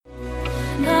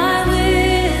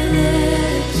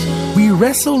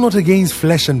wrestle not against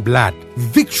flesh and blood.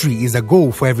 Victory is the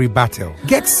goal for every battle.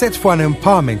 Get set for an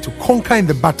empowerment to conquer in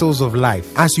the battles of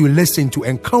life as you listen to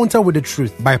Encounter with the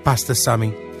Truth by Pastor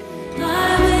Sammy.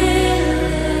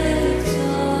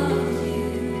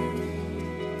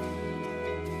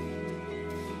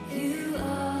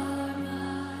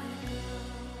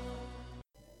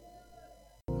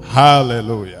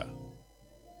 Hallelujah.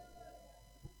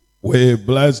 We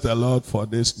bless the Lord for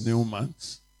this new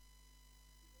month.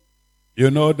 You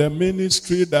know, the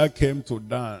ministry that came to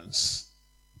dance,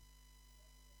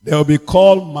 they will be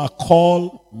called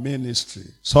McCall Ministry.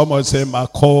 Someone say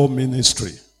McCall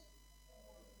Ministry.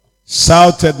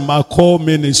 Shouted McCall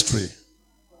Ministry.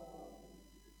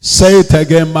 Say it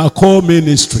again, McCall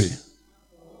Ministry.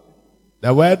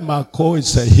 The word McCall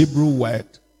is a Hebrew word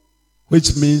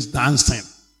which means dancing.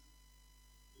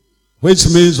 Which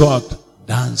means what?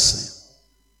 Dancing.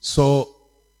 So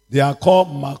they are called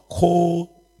McCall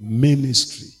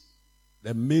Ministry.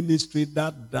 The ministry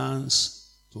that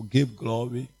dance to give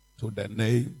glory to the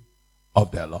name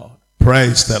of the Lord.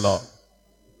 Praise the Lord.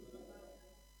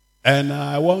 And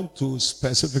I want to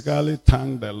specifically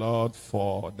thank the Lord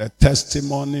for the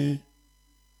testimony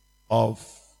of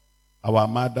our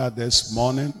mother this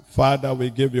morning. Father, we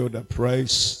give you the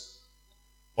praise.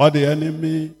 What the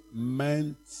enemy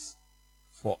meant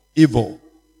for evil,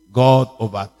 God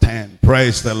overturned.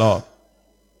 Praise the Lord.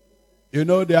 You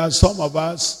know, there are some of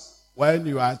us, when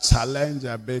you are challenged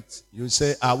a bit, you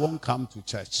say, I won't come to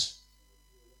church.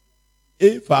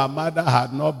 If our mother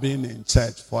had not been in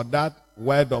church for that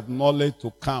word of knowledge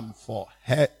to come for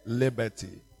her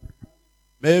liberty,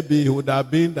 maybe he would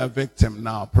have been the victim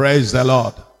now. Praise the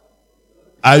Lord.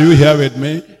 Are you here with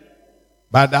me?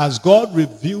 But as God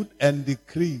revealed and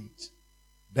decreed,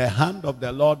 the hand of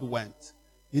the Lord went.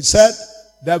 He said,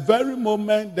 the very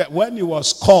moment that when he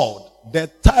was called, the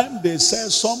time they said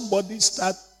somebody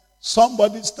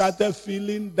started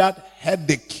feeling that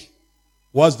headache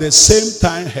was the same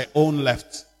time her own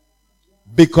left.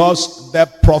 Because the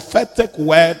prophetic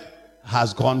word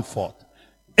has gone forth.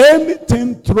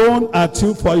 Anything thrown at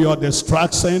you for your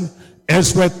destruction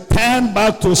is returned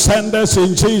back to senders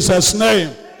in Jesus'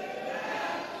 name.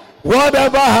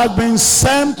 Whatever has been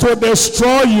sent to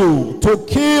destroy you, to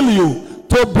kill you,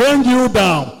 to bring you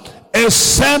down, is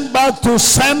sent back to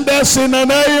senders in the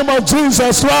name of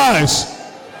Jesus Christ.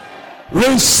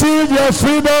 Receive your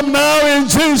freedom now in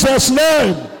Jesus'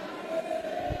 name.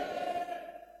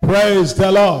 Praise the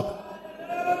Lord.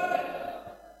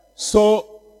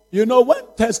 So, you know, when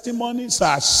testimonies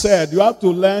are said, you have to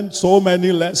learn so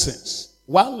many lessons.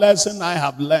 One lesson I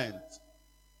have learned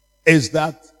is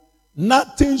that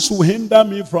nothing should hinder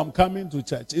me from coming to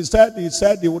church. He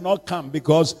said he would not come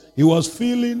because he was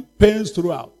feeling pains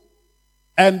throughout.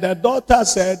 And the daughter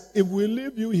said, if we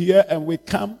leave you here and we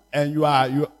come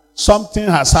and something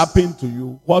has happened to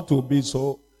you, what will be?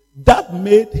 So that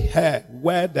made her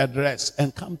wear the dress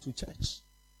and come to church.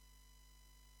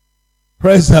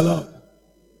 Praise the Lord.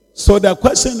 So the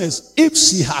question is, if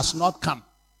she has not come,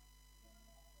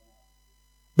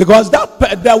 because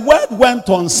the word went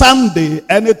on Sunday,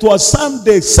 and it was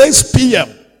Sunday, 6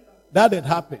 p.m. that it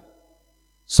happened.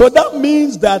 So that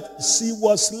means that she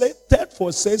was slated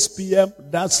for 6 p.m.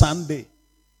 that Sunday.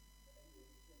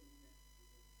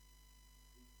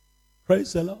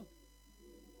 Praise the Lord.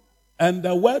 And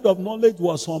the word of knowledge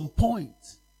was on point.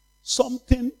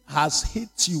 Something has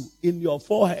hit you in your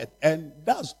forehead, and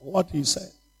that's what he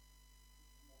said.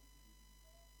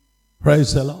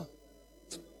 Praise the Lord.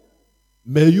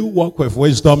 May you walk with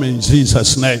wisdom in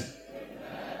Jesus' name.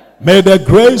 May the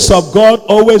grace of God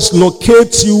always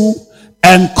locate you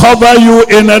and cover you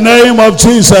in the name of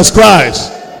Jesus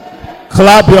Christ.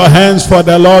 Clap your hands for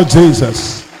the Lord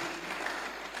Jesus.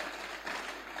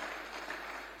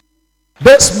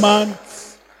 This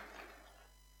month,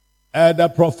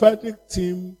 the prophetic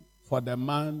theme for the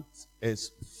month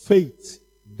is faith,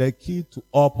 the key to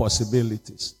all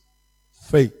possibilities.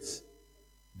 Faith,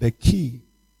 the key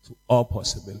to all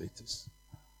possibilities.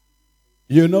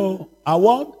 You know, I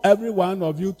want every one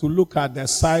of you to look at the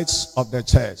sides of the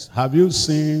church. Have you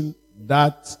seen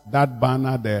that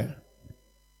banner there?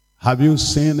 Have you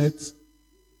seen it?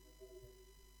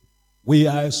 We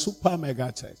are a super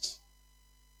mega church.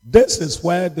 This is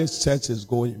where this church is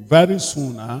going. Very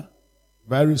soon,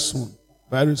 very soon,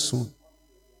 very soon.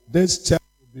 This church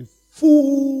will be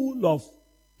full of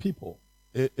people.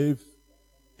 If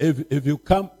you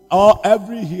come,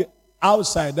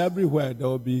 outside, everywhere, there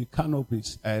will be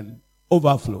canopies and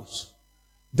overflows.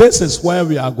 This is where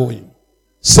we are going.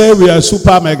 Say we are a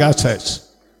super mega church.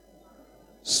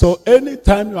 So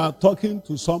anytime you are talking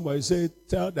to somebody, say,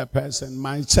 tell the person,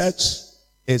 my church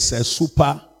is a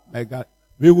super mega.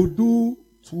 We will do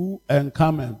 2 and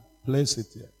come and place it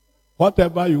here.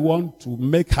 Whatever you want to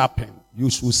make happen, you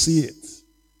should see it.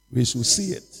 We should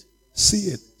see it. See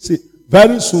it. See it.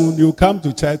 Very soon you come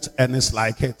to church and it's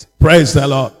like it. Praise the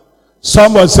Lord.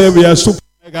 Someone say we are super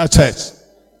mega church.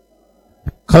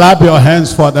 Clap your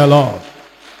hands for the Lord.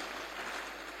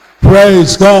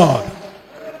 Praise God.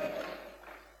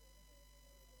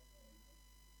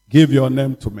 Give your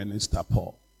name to Minister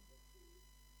Paul.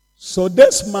 So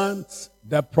this month,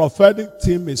 the prophetic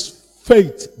theme is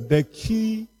faith, the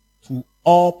key to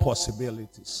all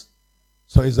possibilities.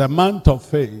 So it's a month of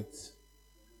faith.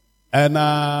 And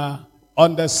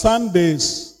on the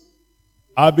Sundays,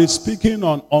 I'll be speaking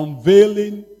on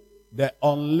unveiling the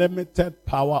unlimited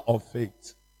power of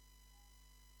faith.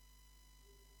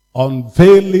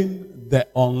 Unveiling the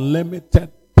unlimited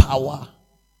power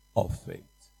of faith.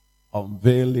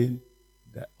 Unveiling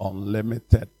the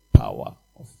unlimited power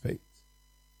of faith.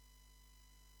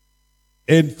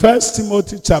 In 1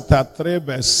 Timothy chapter 3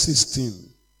 verse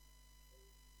 16,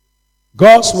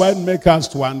 God's word makes us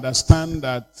to understand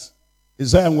that, he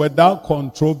said, without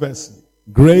controversy,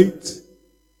 great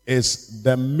is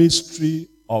the mystery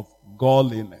of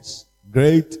godliness.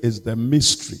 Great is the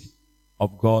mystery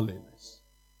of godliness.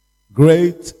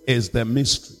 Great is the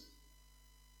mystery.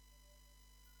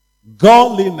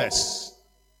 Godliness,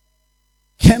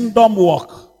 kingdom work,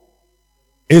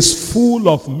 is full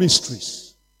of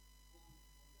mysteries.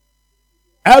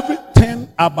 Everything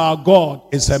about God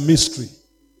is a mystery.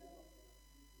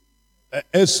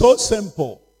 It's so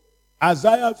simple.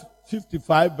 Isaiah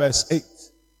 55 verse 8.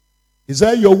 He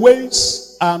said, your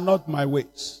ways are not my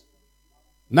ways,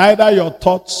 neither your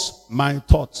thoughts my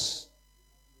thoughts.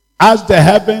 As the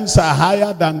heavens are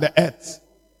higher than the earth,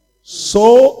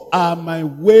 so are my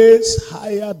ways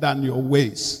higher than your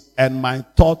ways, and my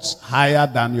thoughts higher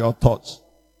than your thoughts.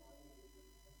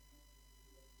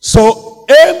 So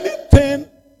anything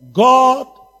God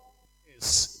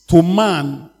is to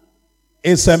man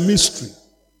is a mystery.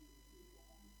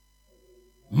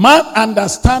 Man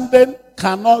understanding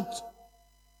cannot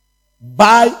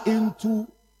buy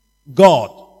into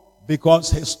God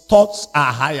because his thoughts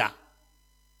are higher.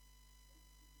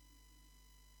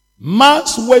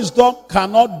 Man's wisdom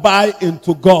cannot buy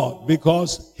into God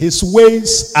because his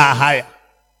ways are higher.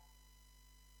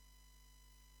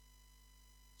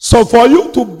 So for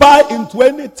you to buy into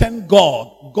anything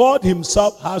God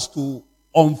himself has to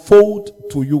unfold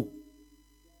to you.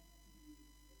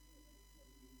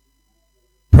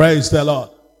 Praise the Lord.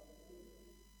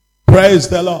 Praise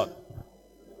the Lord.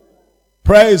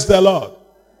 Praise the Lord.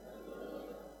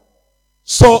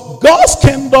 So God's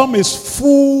kingdom is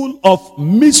full of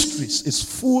mysteries. It's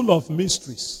full of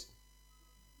mysteries.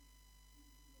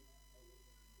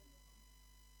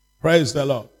 Praise the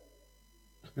Lord.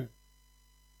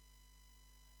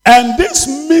 And these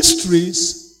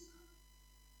mysteries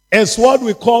is what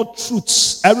we call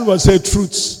truths. Everybody say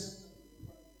truths.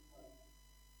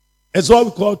 It's what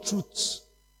we call truths.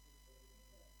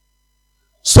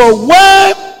 So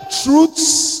when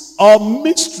truths or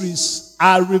mysteries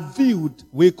are revealed,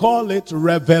 we call it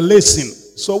revelation.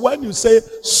 So when you say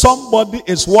somebody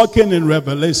is walking in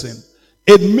revelation,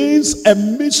 it means a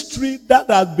mystery that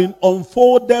has been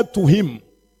unfolded to him.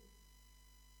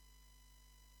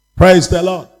 Praise the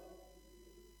Lord.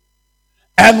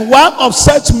 And one of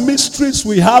such mysteries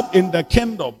we have in the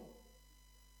kingdom,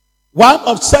 one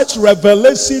of such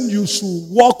revelation you should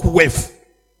walk with,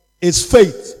 is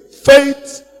faith.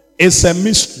 Faith is a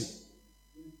mystery.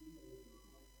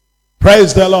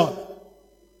 Praise the Lord.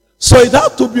 So it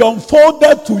has to be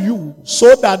unfolded to you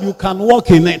so that you can walk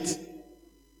in it.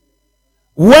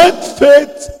 When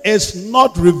faith is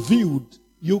not revealed,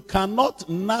 you cannot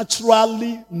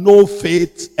naturally know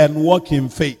faith and walk in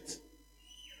faith.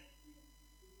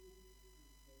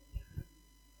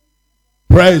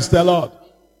 Praise the Lord.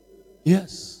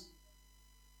 Yes.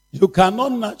 You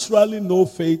cannot naturally know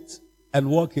faith and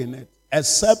walk in it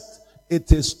except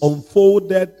it is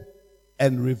unfolded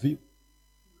and revealed.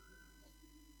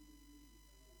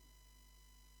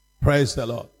 Praise the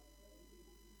Lord.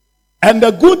 And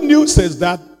the good news is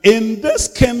that in this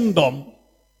kingdom,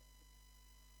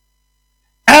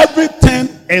 everything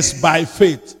is by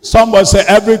faith. Somebody say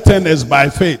everything is by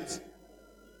faith.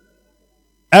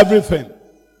 Everything.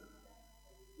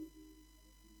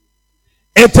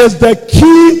 It is the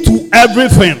key to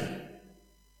everything.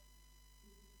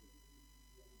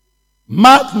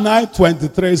 Mark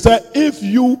 9:23 says, if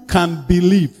you can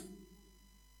believe,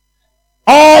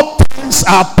 all things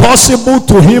are possible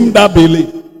to him that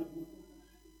believe.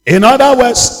 In other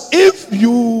words, if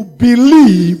you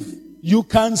believe, you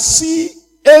can see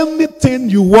anything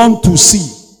you want to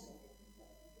see.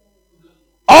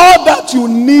 All that you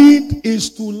need is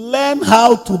to learn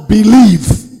how to believe.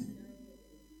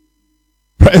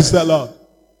 Praise the Lord.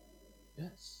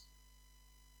 Yes.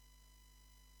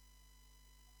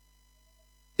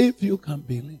 If you can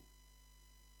believe.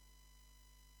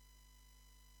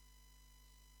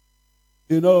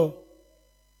 You know,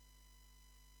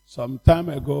 some time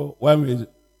ago, when we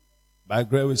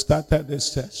started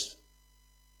this church,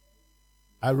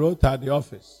 I wrote at the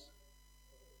office,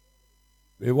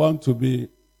 we want to be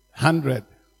 100.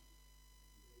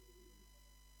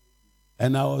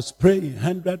 And I was praying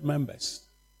 100 members.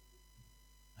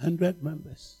 100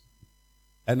 members.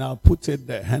 And I'll put it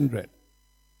there, 100.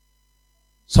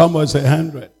 Some will say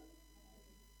 100.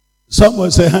 Some will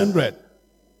say 100.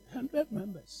 100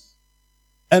 members.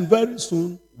 And very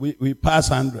soon, we pass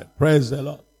 100. Praise the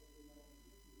Lord.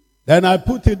 Then I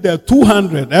put it there,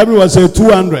 200. Everyone say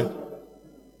 200.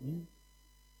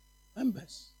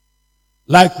 Members.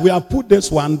 Like we have put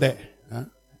this one there.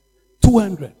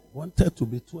 200. Wanted to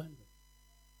be 200.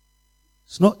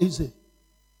 It's not easy.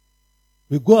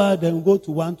 We go out and go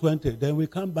to 120. Then we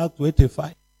come back to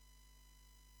 85.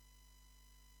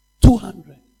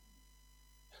 200.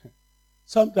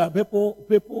 Sometimes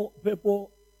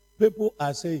people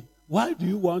are saying, why do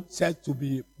you want church to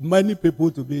be, many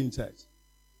people to be in church?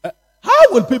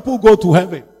 How will people go to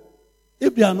heaven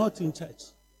if they are not in church?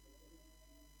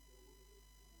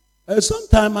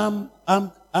 Sometimes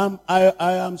I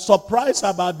am surprised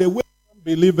about the way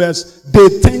believers, they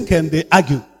think and they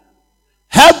argue.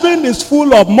 Heaven is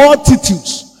full of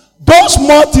multitudes. Those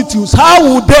multitudes,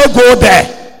 how would they go there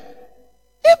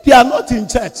if they are not in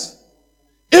church?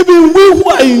 Even we who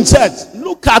are in church,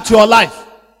 look at your life.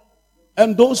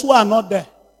 And those who are not there.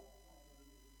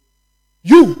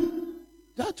 You,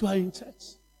 that you are in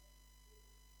church.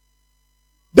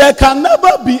 There can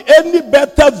never be any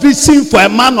better vision for a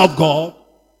man of God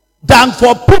than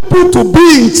for people to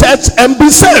be in church and be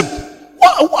saved.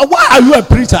 Why are you a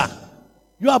preacher?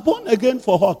 You are born again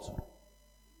for what?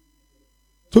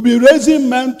 To be raising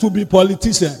men to be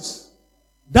politicians.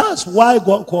 That's why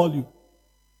God called you.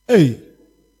 Hey,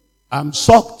 I'm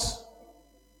shocked.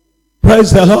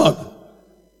 Praise the Lord.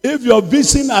 If your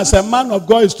vision as a man of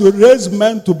God is to raise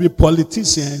men to be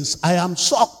politicians, I am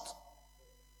shocked.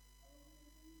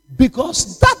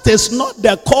 Because that is not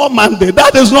the core mandate.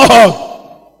 That is not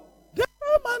the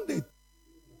core mandate.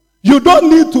 You don't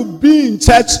need to be in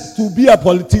church to be a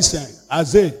politician.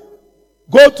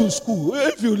 Go to school.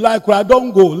 If you like,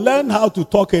 don't go. Learn how to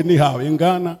talk anyhow in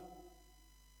Ghana.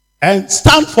 And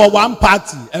stand for one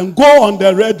party and go on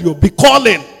the radio. Be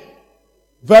calling.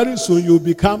 Very soon you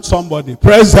become somebody.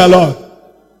 Praise the Lord.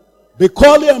 Be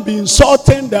calling and be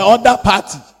insulting the other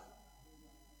party.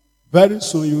 Very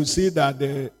soon you see that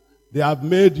they have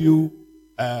made you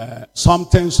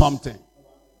something.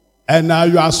 And now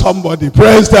you are somebody.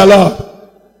 Praise the Lord.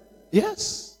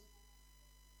 Yes.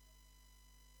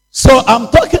 So I'm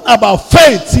talking about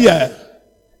faith here.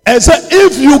 And say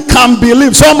if you can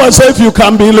believe. Someone say if you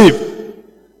can believe.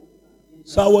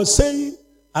 So I was saying,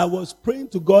 I was praying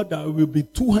to God that it will be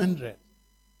 200.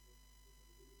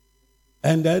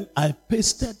 And then I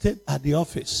pasted it at the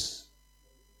office.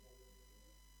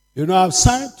 You know, I've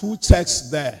signed 2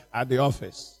 checks there at the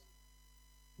office.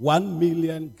 1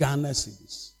 million Ghana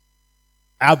cedis.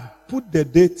 I've put the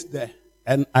date there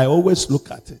and I always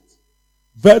look at it.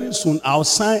 Very soon I'll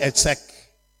sign a check.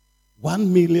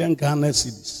 1 million Ghana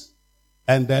cedis.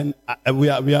 And then we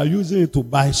are using it to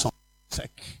buy some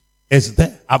check. It's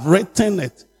there. I've written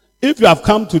it. If you have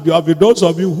come to the office, those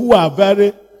of you who are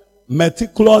very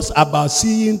meticulous about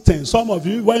seeing things, some of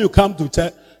you, when you come to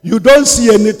church, you don't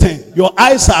see anything. Your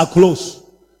eyes are closed.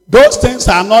 Those things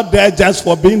are not there just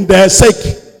for being their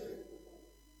sake.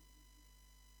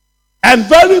 And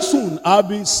very soon, I'll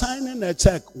be signing a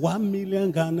check, 1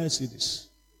 million Ghana cedis.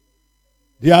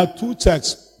 There are 2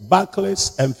 checks,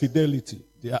 Barclays and Fidelity.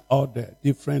 They are all there,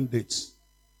 different dates.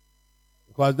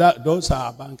 Because those are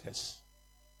our bankers.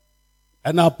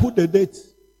 And I'll put the date.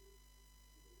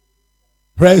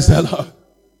 Praise the Lord.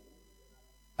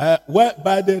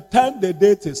 By the time the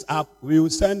date is up, we will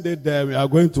send it there. We are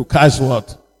going to cash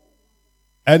what?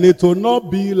 And it will not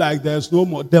be like there's no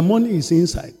more. The money is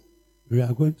inside. We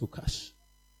are going to cash.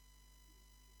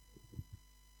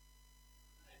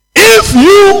 If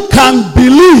you can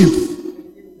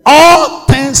believe, all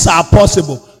things are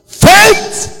possible.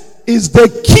 Faith is the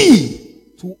key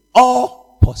to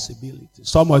all possibilities.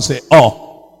 Someone say,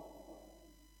 all.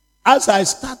 As I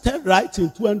started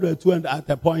writing 200 at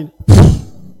a point,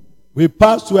 we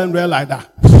passed 200 like that.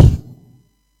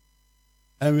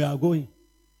 And we are going.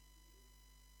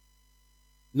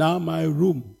 Now my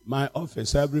room, my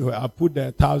office, everywhere, I put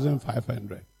there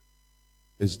 1,500.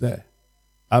 It's there.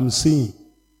 I'm seeing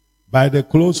by the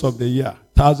close of the year,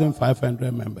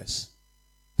 1,500 members.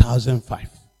 1,005.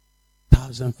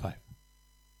 1,005.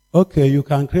 Okay, you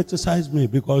can criticize me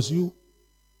because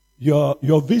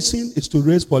your vision is to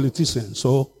raise politicians,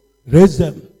 so raise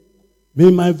them.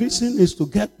 Me, my vision is to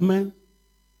get men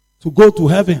to go to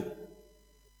heaven.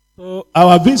 So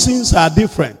our visions are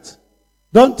different.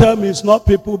 Don't tell me it's not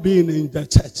people being in the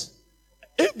church.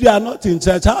 If they are not in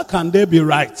church, how can they be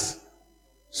right?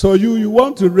 So you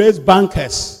want to raise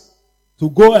bankers to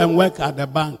go and work at the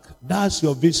bank. That's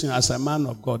your vision as a man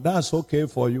of God. That's okay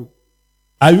for you.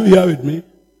 Are you here with me?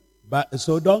 But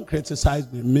so don't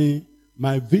criticize me.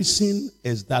 My vision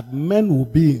is that men will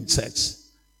be in church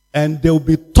and they will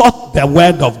be taught the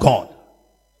word of God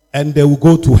and they will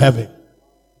go to heaven.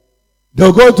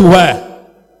 They'll go to where?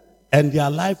 And their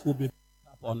life will be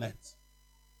up on earth.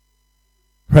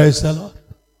 Praise the Lord.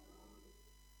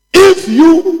 If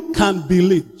you can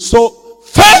believe. So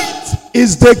faith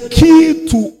is the key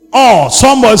to all.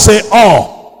 Someone say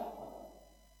all.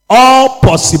 All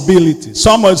possibilities.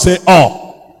 Someone say all.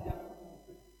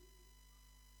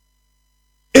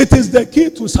 It is the key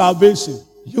to salvation.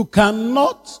 You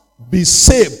cannot be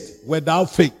saved without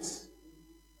faith.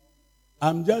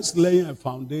 I'm just laying a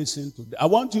foundation today. I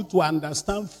want you to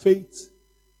understand faith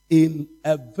in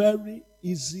a very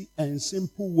easy and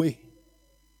simple way.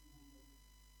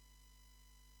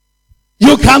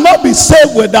 You cannot be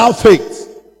saved without faith.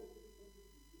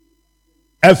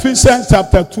 Ephesians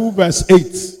chapter 2 verse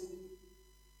 8.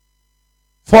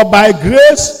 For by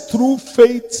grace through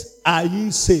faith are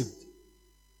ye saved.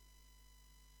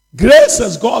 Grace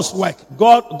is God's work.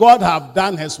 God have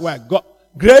done his work.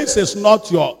 Grace is not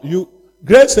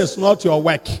grace is not your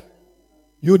work.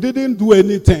 You didn't do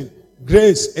anything.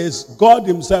 Grace is God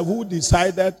himself who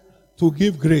decided to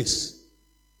give grace.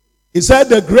 He said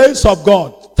the grace of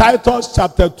God, Titus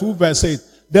chapter 2 verse 8,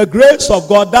 the grace of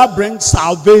God that brings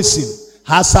salvation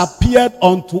has appeared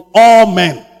unto all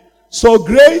men. So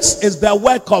grace is the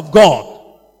work of God.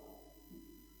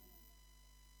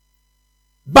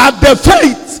 But the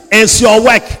faith is your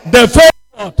work. The faith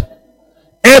of God.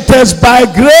 It is by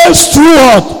grace through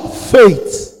what?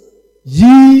 Faith.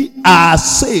 Ye are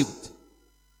saved.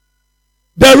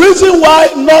 The reason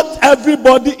why not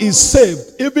everybody is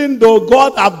saved, even though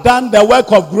God have done the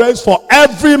work of grace for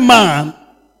every man,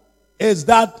 is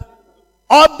that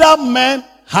other men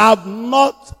have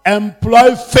not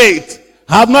employed faith.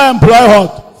 Have not employed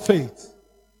what? Faith.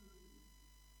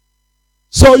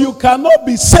 So you cannot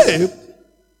be saved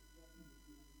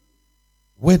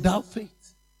without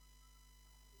faith.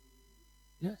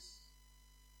 Yes.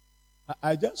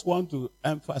 I just want to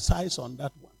emphasize on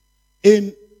that one.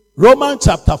 In Romans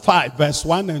chapter 5 verse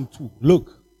 1 and 2.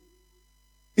 Look.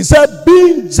 It said,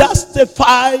 being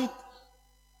justified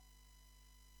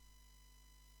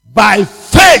by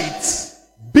faith.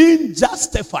 Being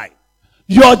justified.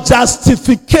 Your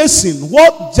justification.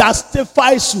 What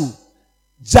justifies you?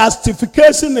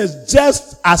 Justification is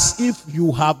just as if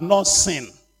you have not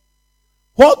sinned.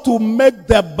 What to make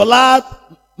the blood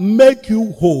make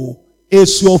you whole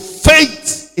is your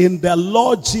faith in the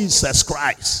Lord Jesus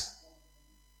Christ.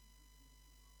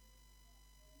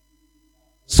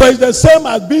 So it's the same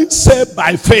as being saved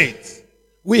by faith.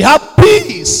 We have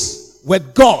peace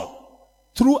with God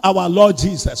through our Lord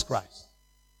Jesus Christ.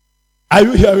 Are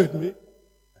you here with me?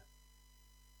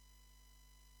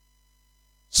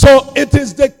 So it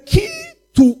is the key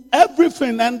to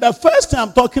everything. And the first thing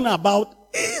I'm talking about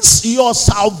is your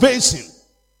salvation.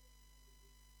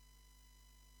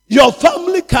 Your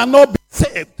family cannot be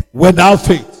saved without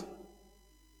faith.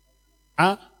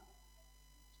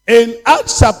 In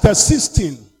Acts chapter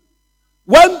 16,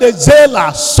 when the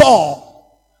jailer saw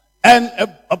and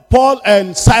Paul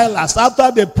and Silas,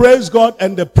 after they praised God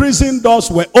and the prison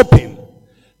doors were open,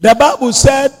 the Bible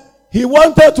said he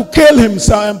wanted to kill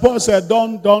himself, and Paul said,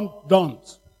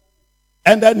 don't.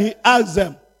 And then he asked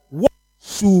them, what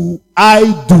should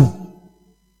I do?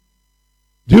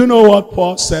 Do you know what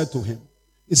Paul said to him?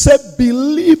 He said,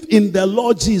 believe in the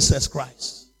Lord Jesus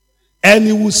Christ, and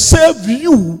he will save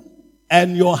you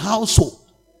and your household.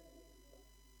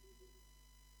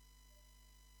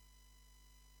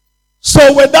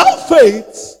 So without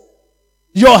faith,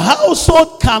 your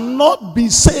household cannot be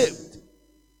saved.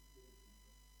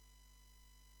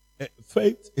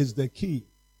 Faith is the key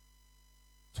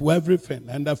to everything.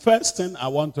 And the first thing I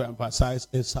want to emphasize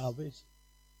is salvation.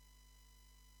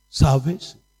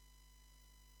 Salvation.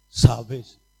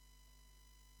 Salvation.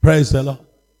 Praise the Lord.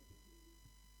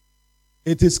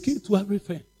 It is key to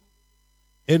everything.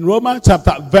 In Romans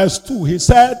chapter verse 2, he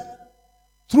said,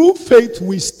 through faith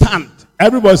we stand.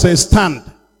 Everybody say stand.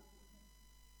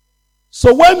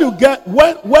 So when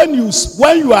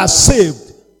you are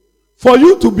saved, for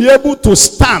you to be able to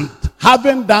stand,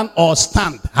 having done or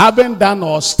stand,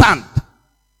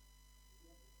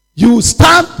 you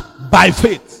stand by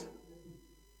faith.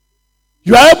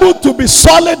 You are able to be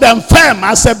solid and firm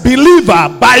as a believer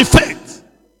by faith.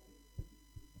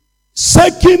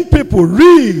 Second people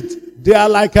read, they are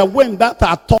like a wind that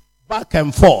are tossed back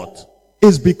and forth.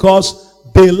 It's because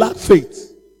they lack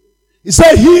faith. He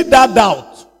said, he that doubt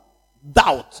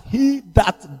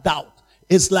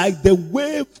is like the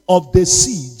wave of the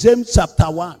sea. James chapter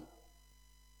 1,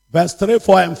 verse 3,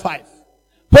 4, and 5.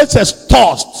 Which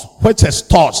is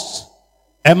tossed.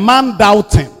 A man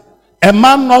doubting, a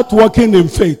man not walking in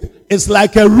faith, is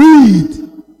like a reed.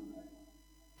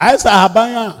 I say,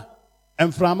 Habanya,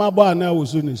 and from Abba, will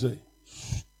soon say,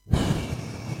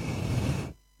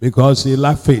 because he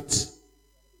lacked faith.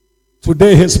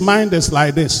 Today his mind is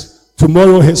like this.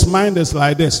 Tomorrow his mind is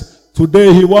like this.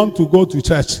 Today he wants to go to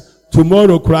church.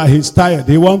 Tomorrow cry he's tired.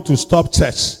 He wants to stop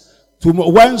church.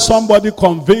 When somebody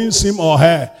convinces him or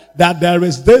her that there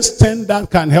is this thing that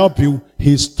can help you,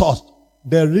 he's tossed.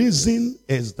 The reason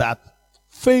is that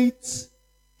faith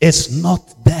is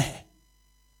not there.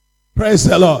 Praise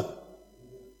the Lord.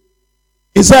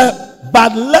 He said,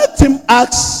 but let him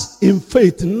ask in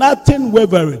faith, nothing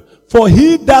wavering. For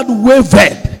he that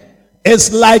wavered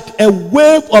is like a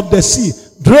wave of the sea,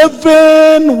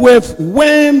 driven with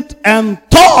wind and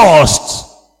tossed.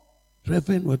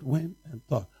 Driven with wind and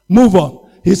tossed. Move on.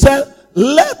 He said,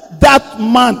 let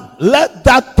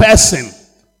that person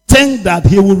think that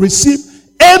he will receive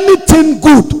anything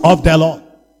good of the Lord.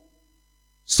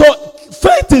 So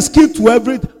faith is key to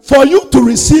everything. For you to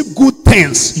receive good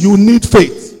things, you need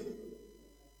faith.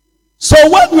 So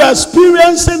when you are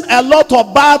experiencing a lot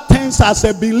of bad things as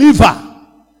a believer,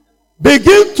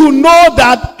 begin to know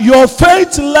that your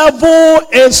faith level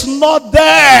is not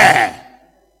there.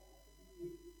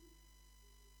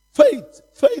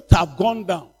 Faith have gone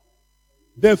down.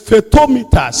 The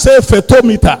faithometer, say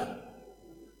faithometer.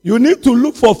 You need to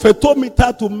look for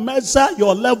faithometer to measure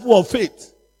your level of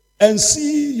faith and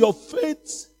see your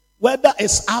faith whether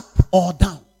it's up or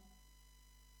down.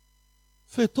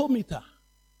 Faithometer.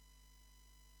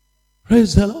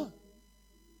 Praise the Lord.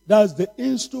 That's the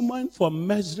instrument for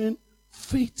measuring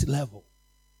faith level.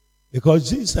 Because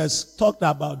Jesus talked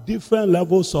about different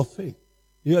levels of faith.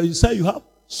 You say you have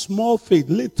small faith,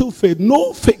 little faith,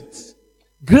 no faith,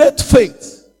 great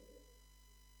faith.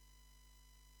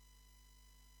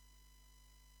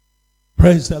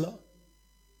 Praise the Lord.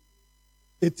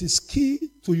 It is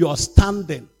key to your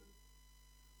standing.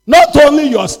 Not only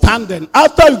your standing.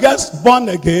 After you get born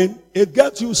again, it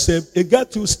gets you saved, it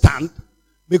gets you stand.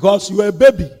 Because you are a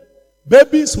baby.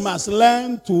 Babies must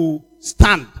learn to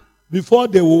stand before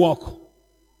they will walk.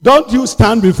 Don't you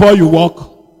stand before you walk.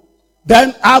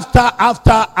 Then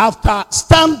after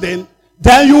standing,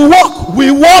 then you walk.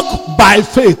 We walk by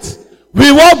faith.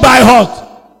 We walk by what?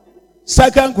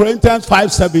 2 Corinthians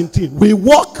 5:17. We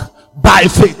walk by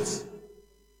faith.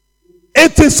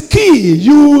 It is key.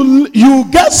 You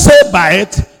get saved by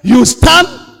it. You stand.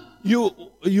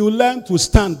 You learn to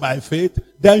stand by faith.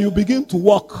 Then you begin to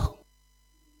walk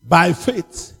by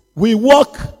faith. We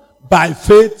walk by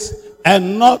faith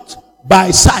and not by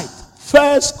sight.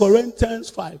 1 Corinthians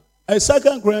 5.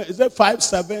 2 Corinthians, is it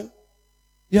 5:7?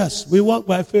 Yes, we walk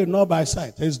by faith, not by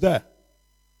sight. It's there.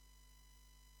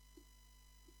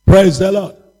 Praise the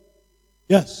Lord.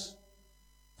 Yes.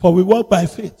 For we walk by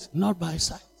faith, not by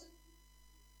sight.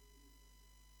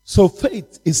 So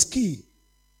faith is key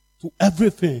to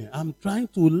everything. I'm trying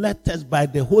to let us by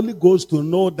the Holy Ghost to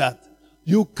know that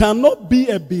you cannot be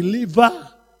a believer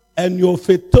and your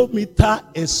faithometer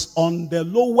is on the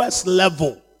lowest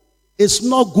level. It's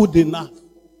not good enough.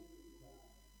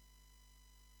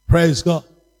 Praise God.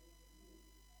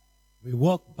 We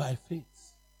walk by faith.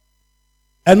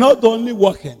 And not only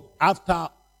walking, after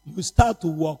you start to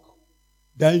walk,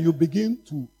 then you begin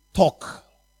to talk.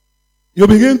 You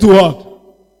begin to what?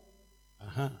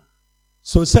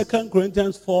 So 2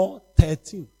 Corinthians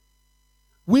 4:13.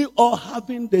 We all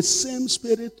having the same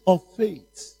spirit of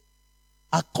faith,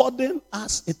 according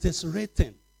as it is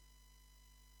written.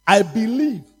 I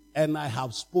believe and I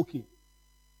have spoken.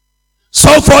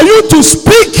 So for you to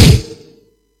speak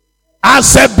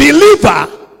as a believer,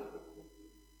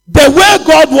 the way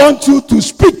God wants you to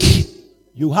speak,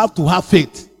 you have to have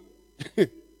faith.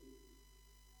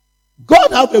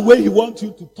 God have a way he wants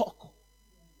you to talk.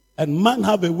 And man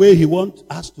have a way he wants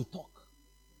us to talk.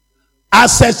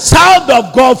 As a child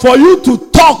of God, for you to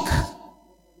talk,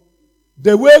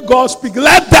 The way God speaks,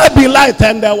 let there be light,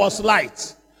 and there was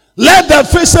light. Let the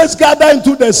fishes gather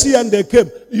into the sea, and they came.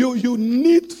 You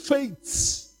need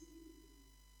faith.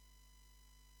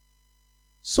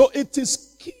 So it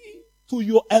is key to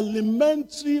your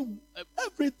elementary,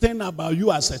 everything about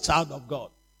you as a child of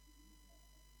God.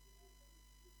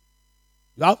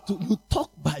 You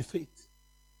talk by faith.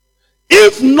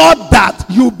 If not that,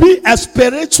 you be a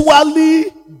spiritually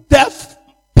deaf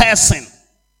person.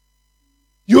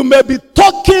 You may be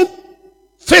talking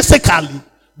physically,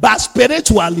 but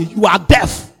spiritually you are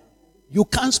deaf. You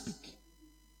can't speak.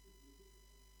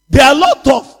 There are a lot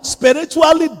of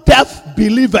spiritually deaf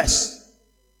believers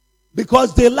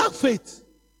because they lack faith.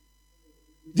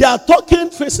 They are talking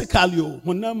physically.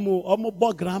 Come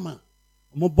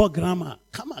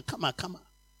on.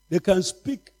 They can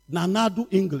speak Nanadu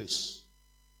English.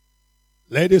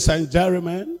 Ladies and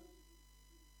gentlemen,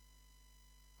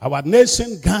 our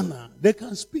nation, Ghana, they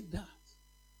can speak that.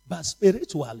 But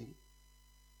spiritually,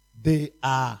 they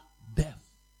are deaf.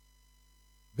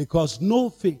 Because no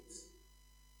faith.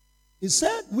 He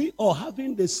said we are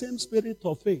having the same spirit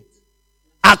of faith.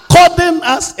 According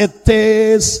as it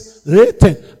is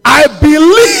written. I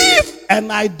believe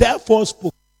and I therefore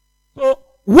spoke. So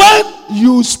when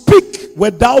you speak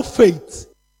without faith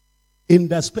in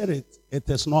the spirit, it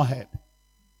is not heard.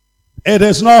 It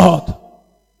is not heard.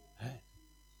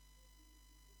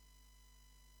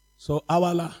 So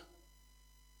awala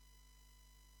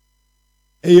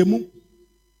eyemu,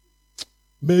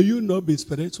 may you not be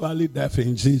spiritually deaf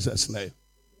in Jesus' name.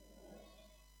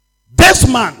 This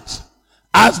month,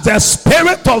 as the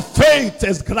spirit of faith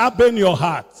is grabbing your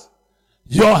heart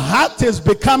is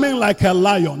becoming like a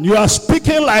lion. You are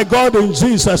speaking like God in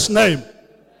Jesus' name.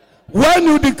 When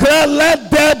you declare, let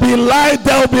there be light,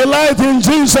 there will be light in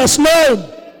Jesus' name.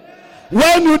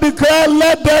 When you declare,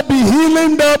 let there be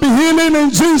healing, there will be healing in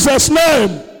Jesus'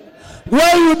 name.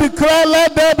 When you declare,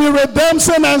 let there be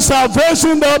redemption and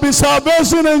salvation, there will be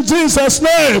salvation in Jesus'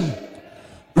 name.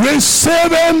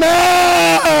 Receive it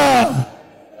now.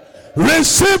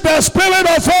 Receive the spirit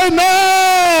of faith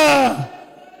now.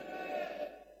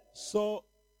 So,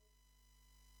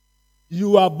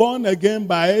 you are born again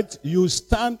by it. You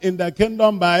stand in the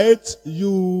kingdom by it.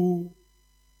 You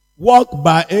walk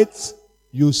by it.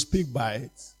 You speak by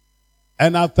it.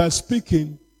 And after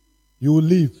speaking, you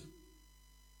live.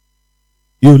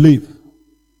 You live.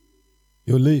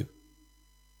 You live.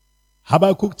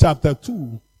 Habakkuk chapter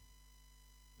 2,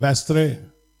 verse 3.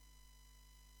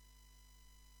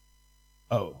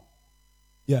 Oh,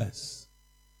 yes.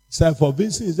 Said, for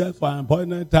this is that for an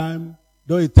appointed time,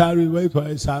 though it tarry, wait for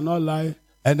it shall not lie.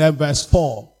 And then verse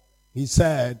 4, he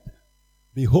said,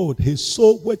 behold, his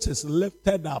soul which is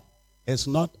lifted up is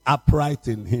not upright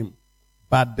in him,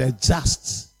 but the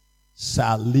just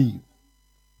shall live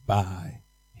by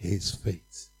his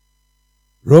faith.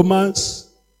 Romans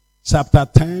chapter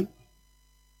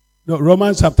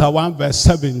 1 verse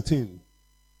 17.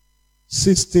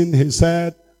 16, he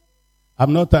said,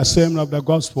 I'm not ashamed of the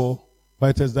gospel, for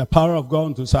it is the power of God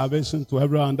unto salvation to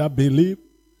everyone that believe.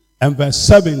 And verse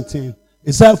 17,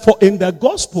 it said, for in the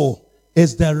gospel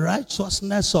is the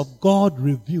righteousness of God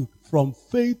revealed from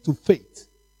faith to faith.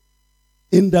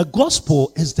 In the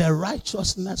gospel is the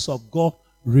righteousness of God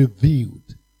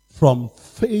revealed from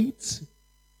faith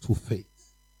to faith.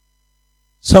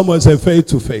 Someone say faith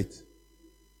to faith.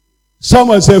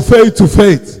 Someone say faith to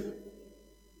faith.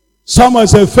 Someone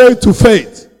say faith to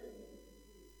faith.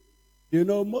 You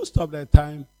know, most of the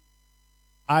time,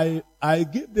 I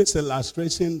give this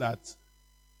illustration that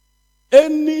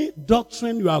any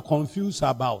doctrine you are confused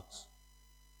about,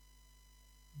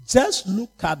 just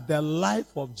look at the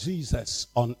life of Jesus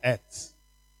on earth.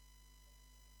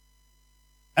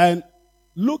 And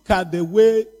look at the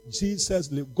way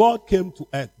Jesus lived. God came to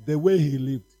earth, the way he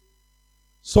lived.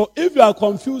 So if you are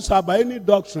confused about any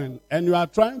doctrine and you are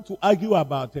trying to argue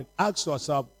about it, ask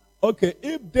yourself, okay,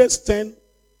 if this thing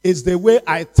is the way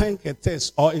I think it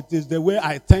is, or it is the way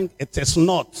I think it is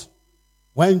not.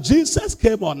 When Jesus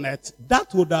came on earth,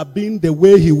 that would have been the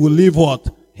way he would live what?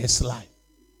 His life.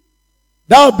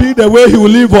 That would be the way he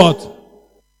would live what?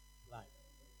 Life.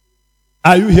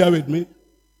 Are you here with me?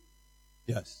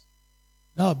 Yes.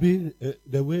 That would be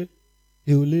the way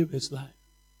he will live his life.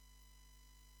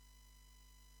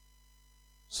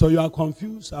 So you are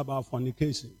confused about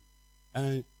fornication.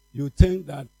 And you think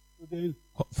that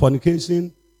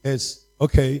fornication is,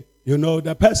 okay, you know,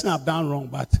 the person have done wrong,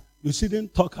 but you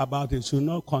shouldn't talk about it, you should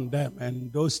not condemn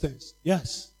and those things.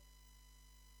 Yes.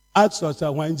 Ask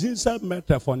yourself, when Jesus met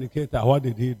a fornicator, what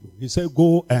did he do? He said,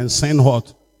 go and sin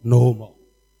what? No more.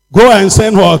 Go and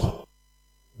sin what?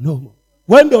 No more.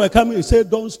 When they were coming, he said,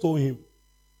 don't stone him.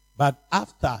 But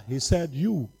after, he said,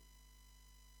 you,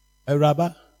 a rabbi,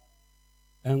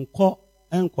 and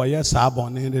yes,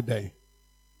 any day.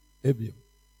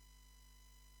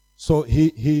 So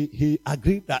he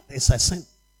agreed that it's a sin.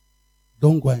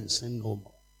 Don't go and sin no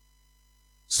more.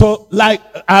 So, like,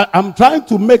 I'm trying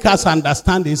to make us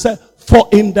understand. He said, for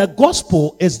in the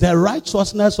gospel is the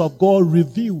righteousness of God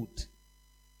revealed.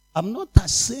 I'm not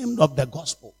ashamed of the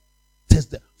gospel.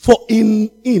 For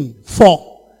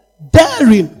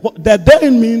therein, the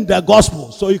therein means the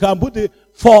gospel. So you can put it,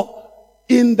 for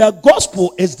in the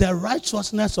gospel is the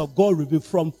righteousness of God revealed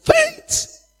from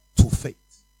faith to faith.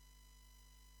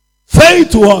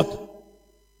 Faith to what?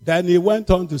 Then he went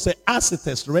on to say, as it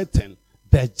is written,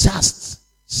 the just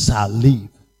shall live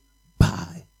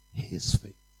by his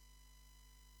faith.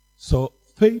 So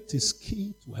faith is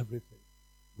key to everything.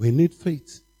 We need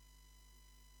faith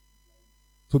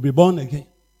to be born again.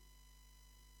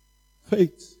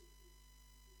 Faith.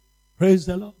 Praise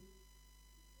the Lord.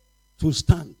 To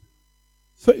stand.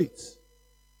 Faith.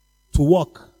 To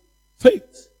walk.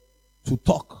 Faith. To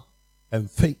talk. And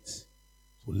faith.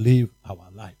 To live our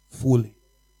life fully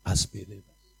as believers.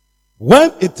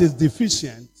 When it is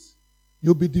deficient,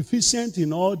 you'll be deficient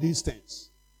in all these things.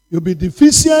 You'll be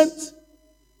deficient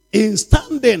in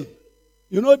standing.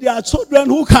 You know, there are children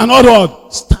who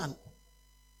cannot stand.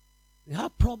 They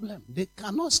have problems. They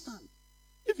cannot stand.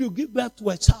 If you give birth to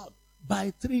a child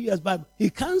by 3 years, he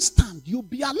can't stand. You'll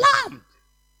be alarmed.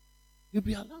 You'll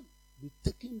be alarmed. You're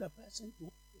taking the person to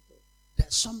hospital.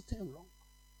 There's something wrong.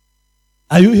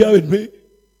 Are you here with me?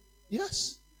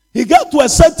 Yes. He got to a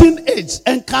certain age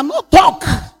and cannot talk.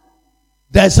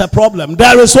 There's a problem.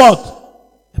 There is what?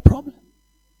 A problem.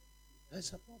 There's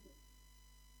a problem.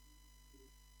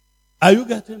 Are you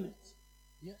getting it?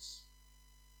 Yes.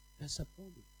 There's a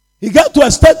problem. He got to a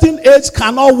certain age,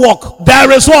 cannot walk.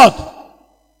 There is what?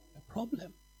 A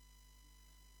problem.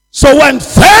 So when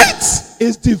faith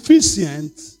is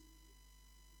deficient,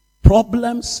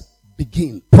 problems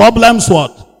begin. Problems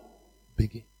what?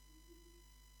 Begin.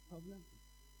 Problems.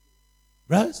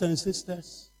 Brothers and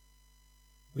sisters,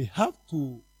 we have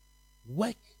to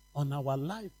work on our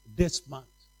life this month.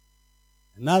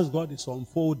 And as God is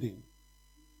unfolding,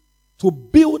 to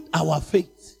build our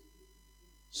faith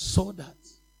so that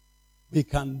we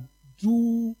can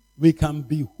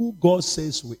be who God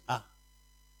says we are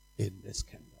in this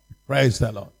kingdom. Praise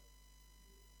the Lord.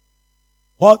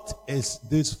 What is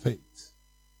this faith?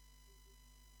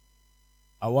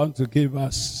 I want to give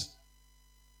us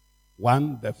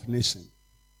one definition.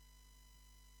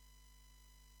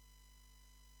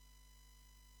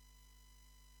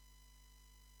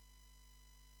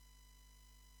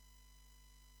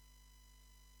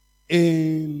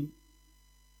 In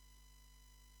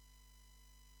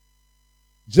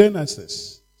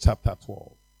Genesis chapter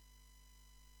 12.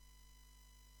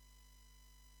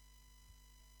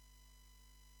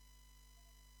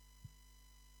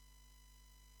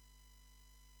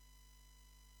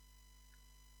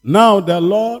 Now the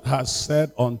Lord has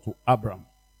said unto Abram,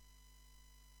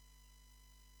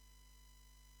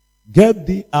 get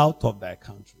thee out of thy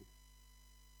country.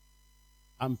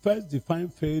 I'm first define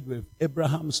faith with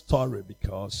Abraham's story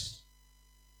because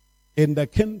in the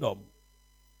kingdom,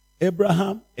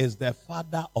 Abraham is the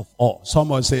father of all.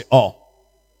 Someone say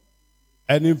all.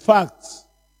 And in fact,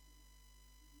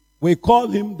 we call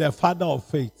him the father of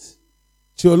faith.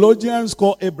 Theologians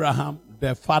call Abraham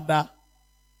the father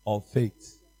of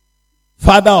faith.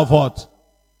 Father of what?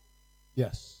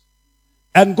 Yes.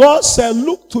 And God said,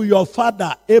 look to your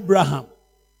father Abraham.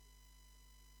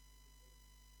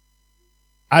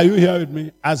 Are you here with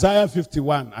me? Isaiah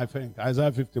 51, I think.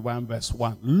 Isaiah 51 verse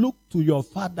 1. Look to your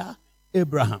father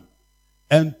Abraham,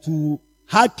 and to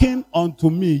hearken unto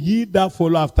me, ye that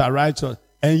follow after righteousness,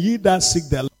 and ye that seek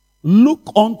the Lord.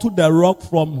 Look unto the rock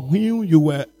from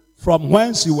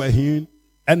whence you were hewn,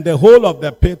 and the hole of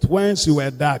the pit whence you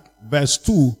were dug. Verse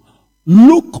 2.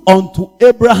 Look unto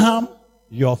Abraham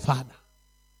your father,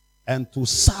 and to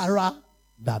Sarah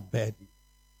that bare thee.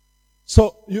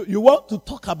 So you want to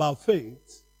talk about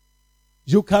faith.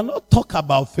 You cannot talk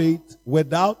about faith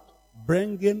without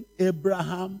bringing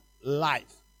Abraham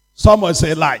life. Someone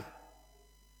say life.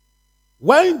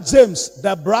 When James,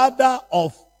 the brother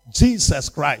of Jesus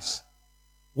Christ,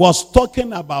 was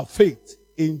talking about faith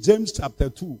in James chapter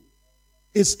 2,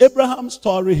 it's Abraham's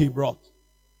story he brought.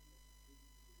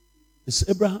 It's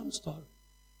Abraham's story.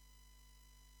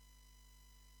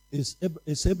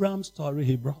 It's Abraham's story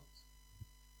he brought.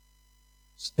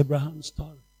 It's Abraham's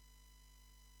story.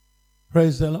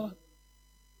 Praise the Lord.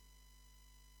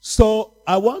 So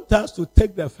I want us to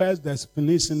take the first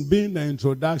definition, being the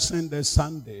introduction this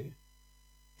Sunday.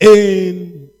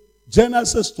 In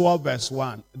Genesis 12 verse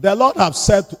 1, the Lord have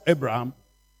said to Abraham,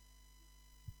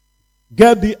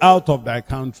 get thee out of thy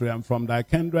country and from thy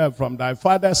kindred and from thy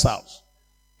father's house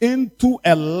into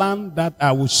a land that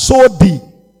I will show thee.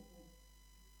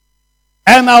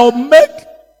 And I'll make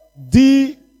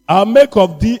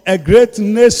of thee a great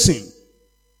nation.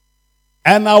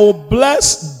 And I will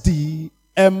bless thee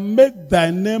and make thy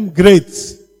name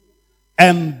great.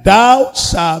 And thou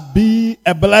shalt be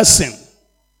a blessing.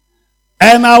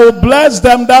 And I will bless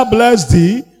them that bless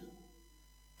thee,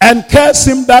 and curse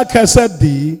him that curseth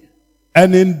thee,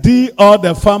 and in thee all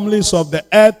the families of the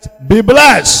earth be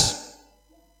blessed.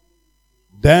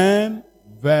 Then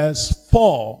verse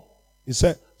 4, he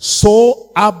said,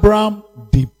 so Abram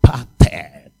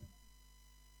departed,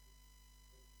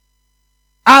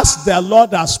 as the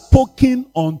Lord has spoken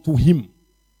unto him.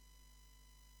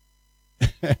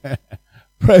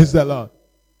 Praise the Lord.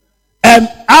 And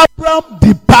Abram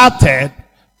departed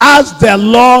as the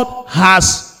Lord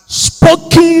has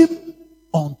spoken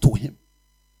unto him.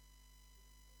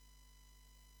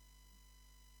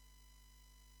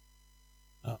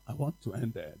 I want to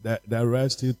end there. The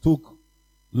rest, he took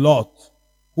Lot,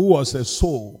 who was a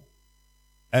soul,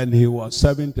 and he was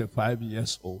 75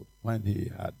 years old when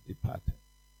he had departed.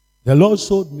 The Lord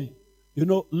showed me,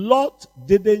 Lot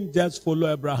didn't just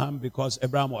follow Abraham because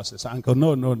Abraham was his uncle.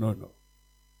 No.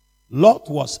 Lot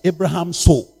was Abraham's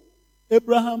soul.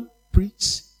 Abraham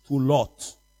preached to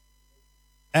Lot.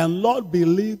 And Lot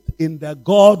believed in the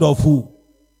God of who?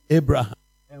 Abraham.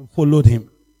 And followed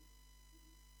him.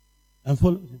 That's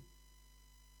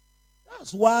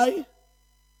why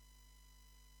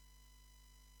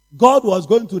God was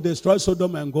going to destroy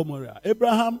Sodom and Gomorrah.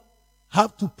 Abraham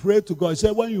had to pray to God. He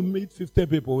said, when you meet 50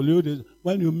 people, will you do this?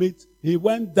 When you meet, he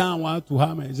went down one to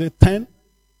Haman. He said, 10?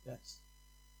 Yes.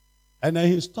 And then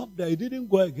he stopped there. He didn't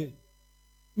go again.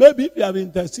 Maybe if you have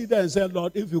interceded and said,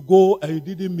 Lord, if you go and you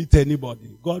didn't meet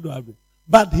anybody, God will have it.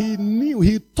 But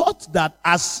he thought that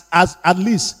as at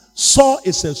least Saul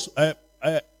is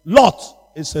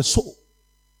Lot is a soul.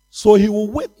 So he will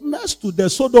witness to the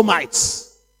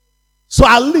Sodomites. So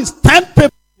at least 10 people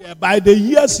there, by the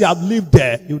years he have lived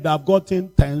there, he would have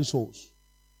gotten 10 souls.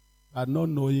 But not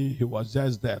knowing he was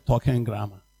just there talking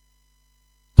grammar.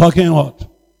 Talking what?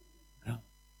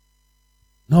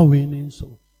 Not winning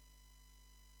souls.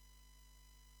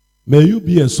 May you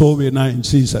be a soul winner in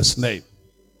Jesus' name.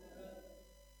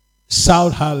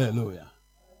 Shout hallelujah.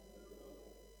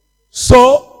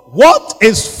 So, what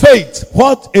is faith?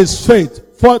 What is faith?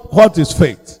 What is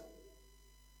faith?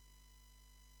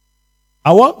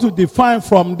 I want to define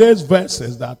from these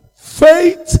verses that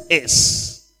faith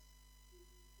is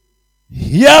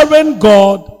hearing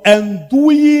God and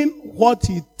doing what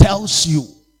he tells you.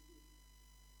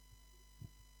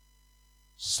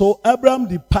 So Abraham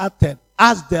departed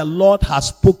as the Lord has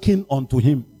spoken unto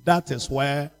him. That is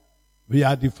where we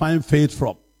are defining faith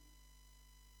from.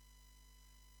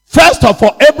 First of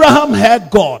all, Abraham heard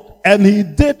God and he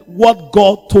did what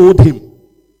God told him.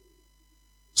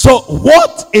 So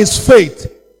what is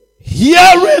faith?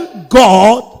 Hearing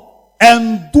God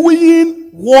and doing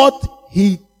what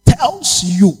he tells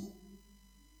you.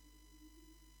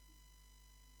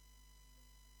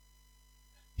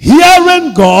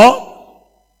 Hearing God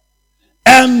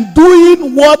and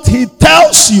doing what he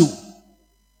tells you.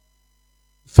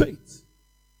 Faith.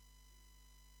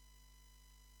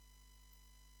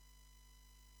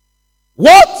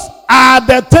 What are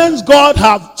the things God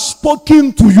have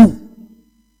spoken to you?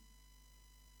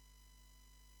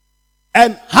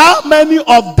 And how many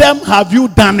of them have you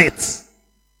done it?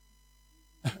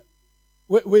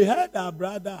 We heard our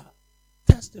brother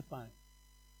testifying.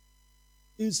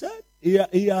 He said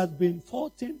he has been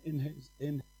 14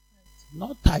 in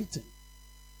not tithing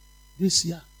this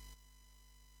year.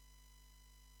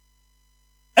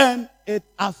 And it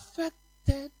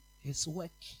affected his work.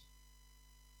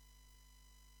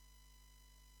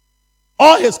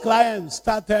 All his clients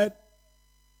started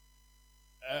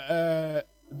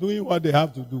doing what they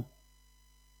have to do.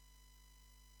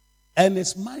 And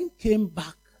his mind came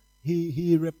back.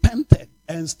 He repented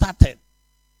and started.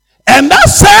 And that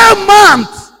same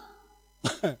month,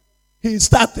 he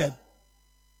started.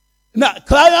 Now,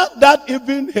 client that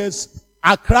even his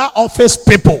Accra office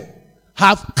people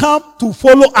have come to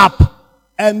follow up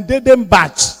and didn't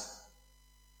batch.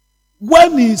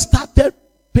 When he started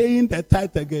paying the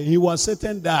tithe again, he was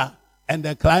sitting there and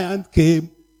the client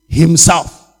came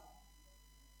himself.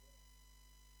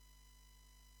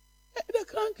 The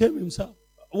client came himself.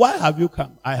 Why have you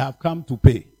come? I have come to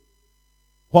pay.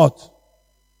 What?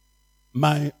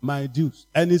 my dues.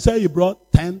 And he said he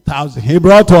brought 10,000. He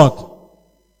brought what?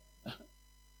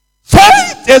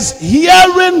 Faith is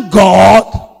hearing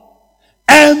God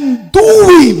and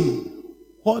doing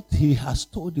what he has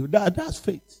told you. That's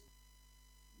faith.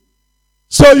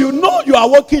 So you know you are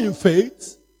walking in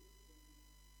faith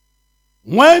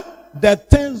when the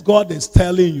things God is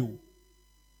telling you,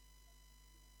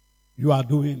 you are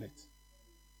doing it.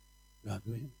 You are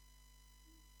doing it.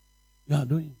 You are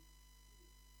doing it.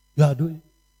 You are doing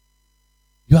it.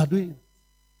 You are doing it.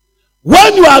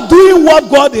 When you are doing what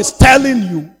God is telling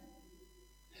you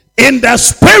in the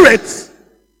spirit,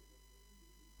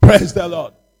 praise the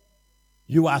Lord,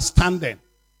 you are standing,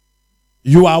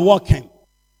 you are walking,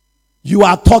 you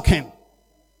are talking,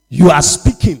 you are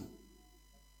speaking,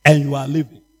 and you are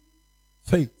living.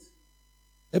 Faith.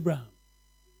 Abraham.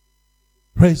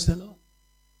 Praise the Lord.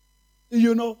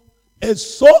 You know, it's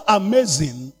so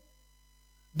amazing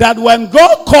that when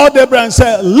God called Abraham and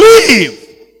said, leave,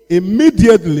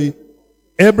 immediately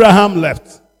Abraham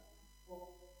left.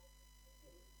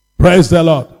 Praise the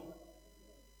Lord.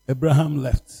 Abraham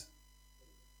left.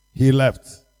 He left.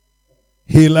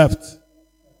 He left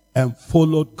and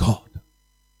followed God.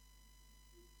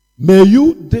 May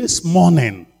you this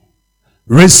morning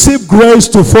receive grace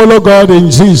to follow God in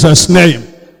Jesus' name.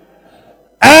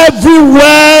 Every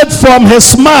word from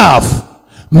his mouth,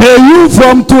 may you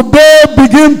from today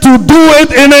begin to do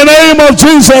it in the name of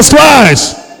Jesus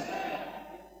Christ.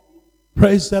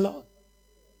 Praise the Lord.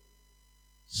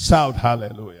 Shout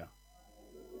hallelujah.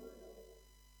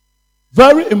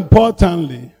 Very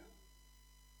importantly,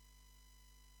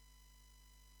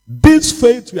 this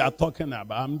faith we are talking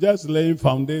about, I'm just laying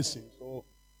foundation. So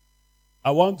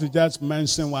I want to just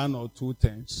mention one or two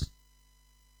things.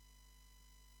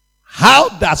 How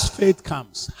does faith come?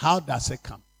 How does it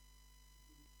come?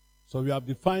 So we have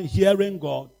defined hearing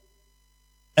God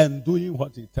and doing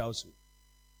what he tells you.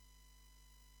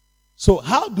 So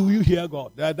how do you hear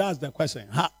God? That's the question.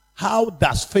 How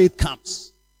does faith come?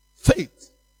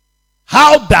 Faith.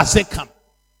 How does it come?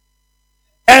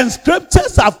 And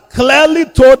scriptures have clearly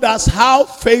told us how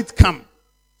faith comes.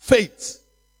 Faith.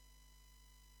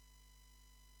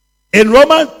 In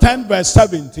Romans 10 verse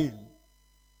 17.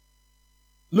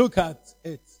 Look at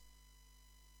it.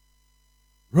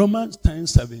 Romans 10,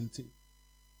 17.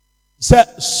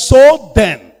 So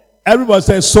then. Everybody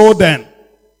says, so then.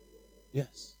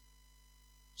 Yes.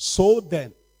 So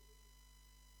then.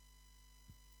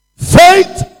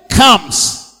 Faith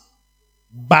comes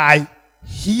by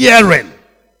hearing.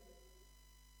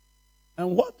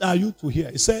 And what are you to hear?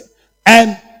 It says,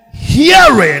 and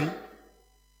hearing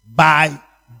by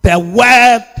the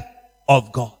word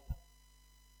of God.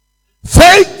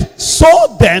 Faith,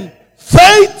 so then,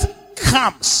 faith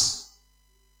comes.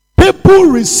 People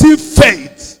receive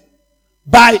faith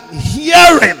by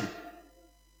hearing.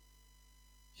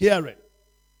 Hearing.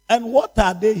 And what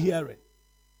are they hearing?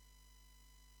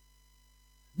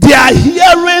 They are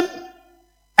hearing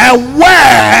a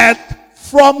word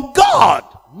from God,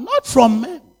 not from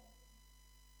men.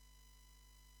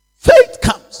 Faith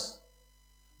comes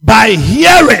by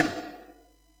hearing.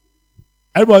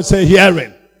 Everybody say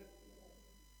hearing.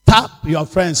 Tap your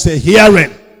friend, say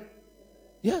hearing.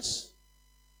 Yes.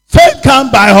 Faith comes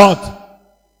by what?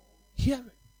 Hearing.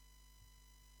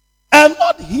 And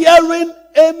not hearing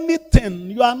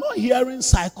anything. You are not hearing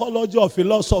psychology or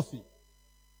philosophy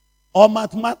or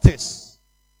mathematics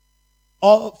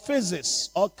or physics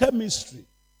or chemistry.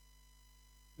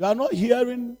 You are not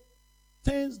hearing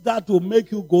things that will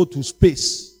make you go to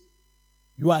space.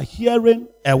 You are hearing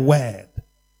a word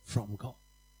from God.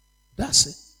 That's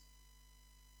it.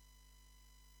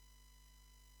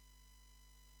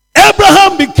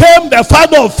 Abraham became the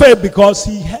father of faith because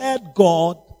he heard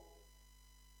God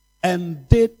and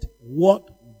did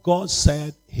what God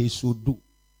said he should do.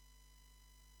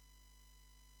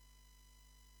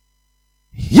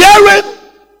 Hearing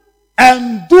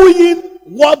and doing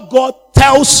what God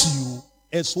tells you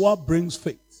is what brings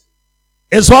faith.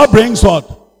 It's what brings what?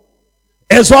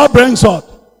 It's what brings what?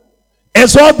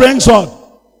 It's what brings what?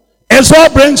 It's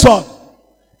what brings what?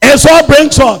 It's what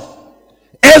brings what?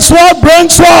 It's what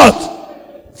brings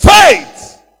what?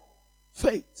 Faith.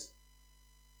 Faith.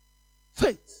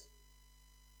 Faith.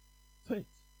 Faith.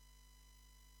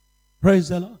 Praise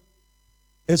the Lord.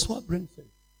 It's what brings faith.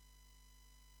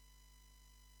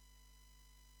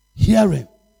 Hearing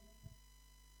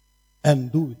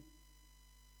and doing.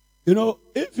 You know,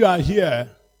 if you are here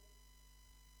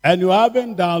and you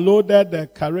haven't downloaded the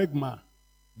Charisma,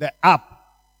 the app,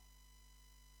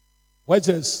 which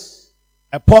is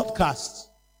a podcast,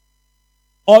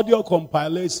 audio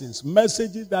compilations,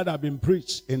 messages that have been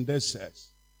preached in this church,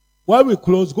 When we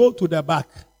close, go to the back.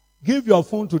 Give your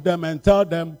phone to them and tell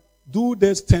them, do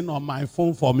this thing on my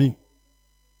phone for me.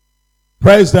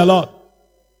 Praise the Lord.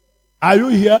 Are you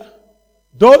here?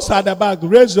 Those at the back,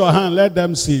 raise your hand. Let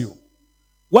them see you.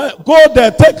 Well, go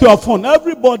there. Take your phone.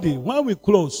 Everybody, when we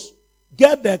close,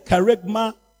 get the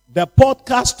Charisma, the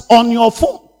podcast on your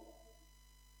phone.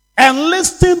 And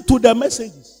listen to the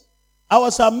messages. I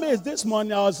was amazed this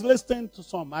morning. I was listening to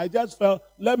some. I just felt,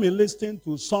 let me listen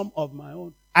to some of my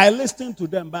own. I listened to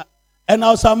them back. And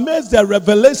I was amazed the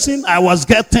revelation I was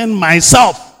getting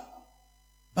myself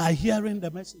by hearing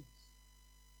the message.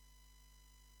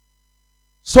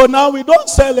 So now we don't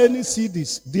sell any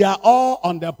CDs. They are all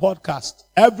on the podcast.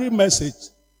 Every message.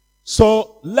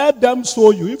 So let them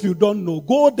show you. If you don't know,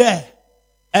 go there.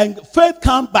 And faith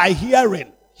comes by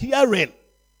hearing. Hearing.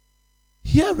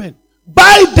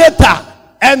 Buy data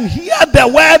and hear the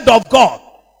word of God.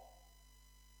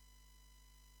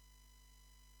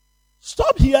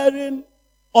 Stop hearing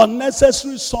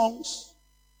unnecessary songs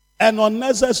and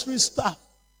unnecessary stuff.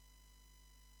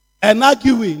 And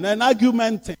arguing and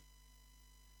argumenting.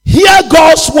 Hear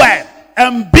God's word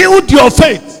and build your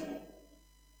faith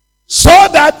so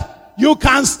that you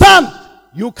can stand,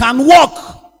 you can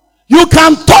walk, you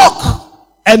can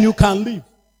talk, and you can live.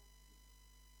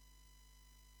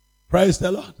 Praise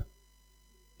the Lord.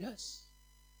 Yes.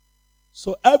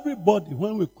 So everybody,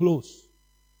 when we close,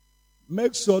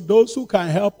 make sure those who can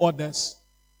help others,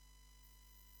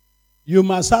 you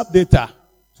must have data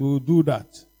to do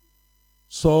that.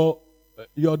 So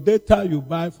your data you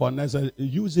buy for necessary,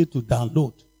 use it to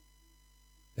download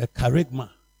the Charisma,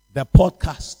 the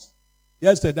podcast.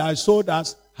 Yesterday I showed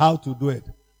us how to do it.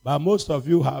 But most of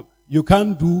you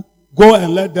can't do, go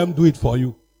and let them do it for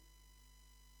you.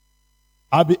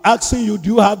 I'll be asking you,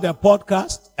 do you have the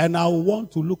podcast? And I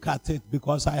want to look at it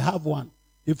because I have one.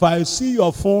 If I see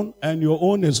your phone and your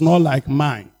own is not like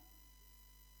mine,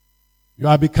 you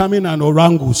are becoming an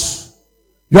orangus.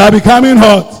 You are becoming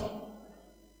hot.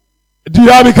 You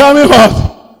are becoming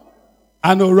hot.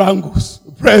 An orangus.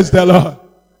 Praise the Lord.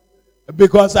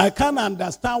 Because I can't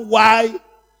understand why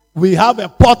we have a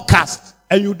podcast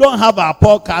and you don't have our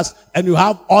podcast and you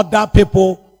have other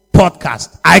people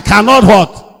podcast. I cannot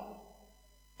what?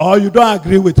 Or you don't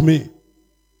agree with me?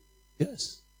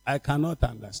 Yes. I cannot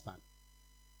understand.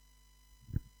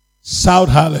 Shout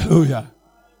hallelujah.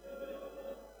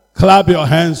 Clap your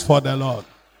hands for the Lord.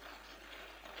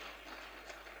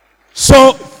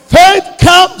 So faith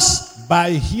comes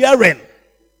by hearing.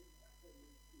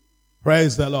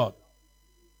 Praise the Lord.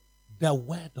 The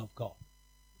word of God.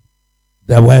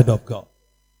 The word of God.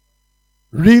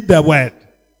 Read the word.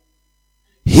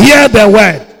 Hear the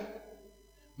word.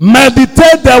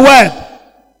 Meditate the word.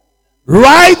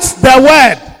 Write the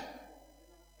word.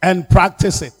 And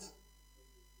practice it.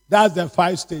 That's the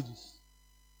 5 stages.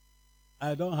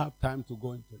 I don't have time to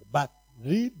go into it. But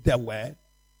read the word.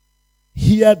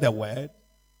 Hear the word.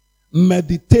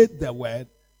 Meditate the word.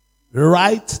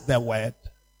 Write the word.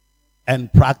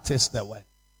 And practice the word.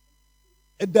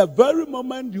 At the very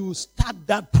moment you start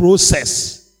that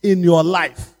process in your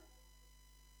life,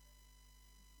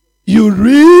 you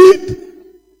read,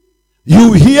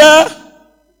 you hear,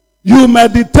 you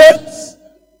meditate,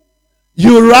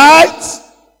 you write,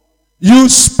 you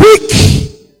speak,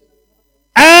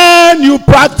 and you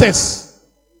practice.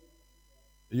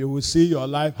 You will see your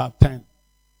life have turned.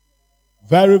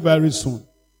 Very, very soon.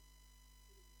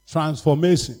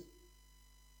 Transformation.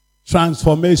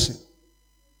 Transformation.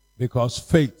 Because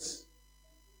faith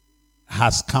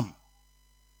has come.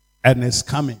 And is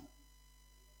coming.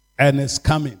 And is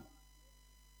coming.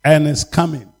 And is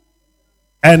coming.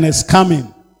 And is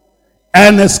coming.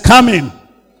 And is coming.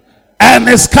 And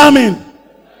is coming.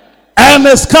 And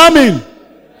is coming.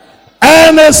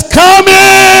 And is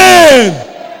coming.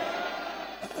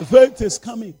 Faith is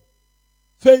coming.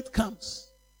 Faith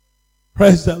comes.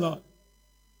 Praise the Lord.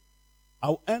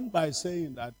 I'll end by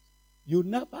saying that you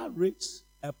never reach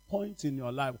a point in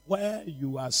your life where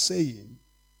you are saying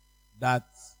that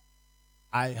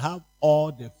I have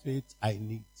all the faith I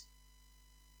need.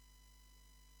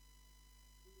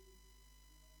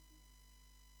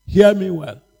 Hear me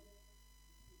well.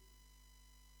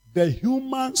 The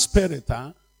human spirit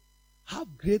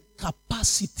have great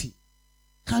capacity.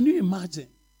 Can you imagine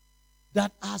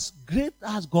that as great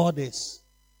as God is,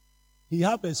 He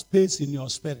have a space in your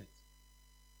spirit?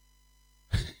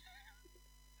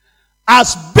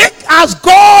 As big as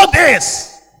God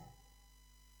is,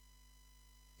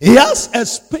 He has a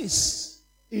space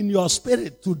in your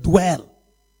spirit to dwell.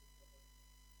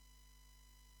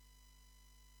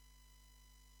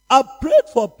 I prayed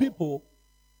for people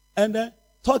and then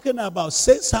talking about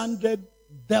 600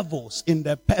 devils in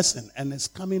the person and it's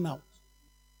coming out.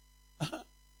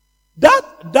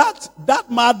 That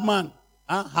madman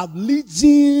have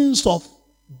legions of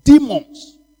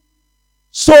demons.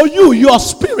 So your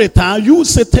spirit, you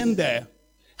sitting there,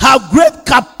 have great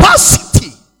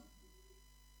capacity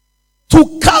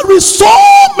to carry so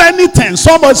many things.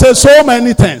 Somebody say so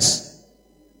many things.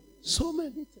 So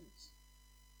many things.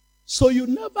 So you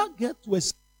never get to a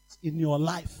stage in your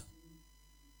life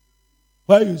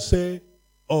where you say,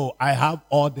 oh, I have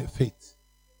all the faith.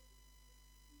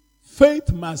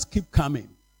 Faith must keep coming.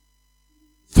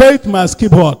 Faith must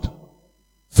keep what?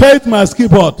 Faith must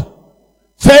keep what?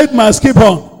 Faith must keep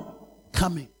on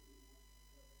coming.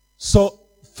 So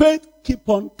faith keep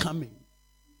on coming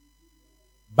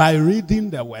by reading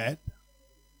the word,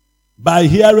 by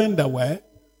hearing the word,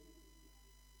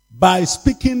 by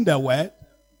speaking the word,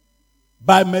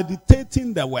 by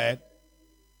meditating the word,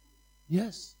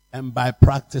 yes, and by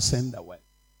practicing the word.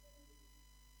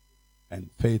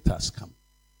 And faith has come.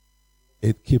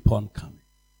 It keep on coming.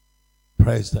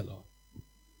 Praise the Lord.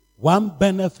 One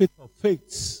benefit of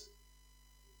faith.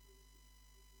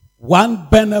 One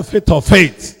benefit of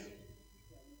faith.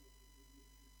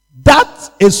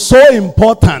 That is so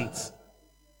important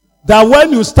that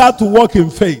when you start to walk in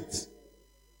faith,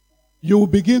 you will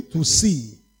begin to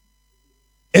see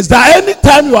is that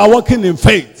anytime you are walking in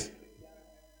faith,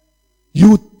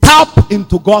 you tap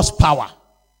into God's power.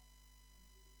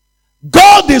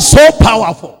 God is so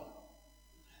powerful.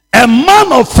 A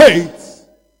man of faith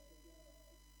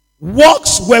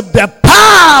walks with the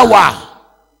power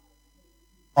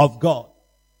of God.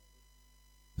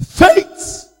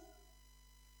 Faith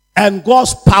and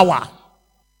God's power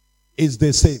is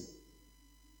the same.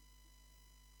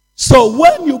 So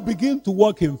when you begin to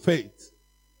walk in faith,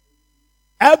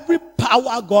 every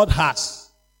power God has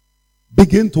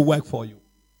begin to work for you.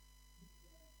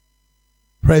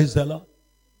 Praise the Lord.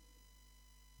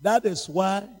 That is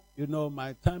why,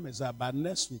 my time is up, but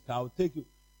next week I'll take you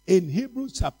in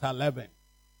Hebrews chapter 11.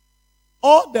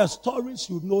 All the stories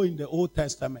you know in the Old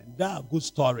Testament, they are good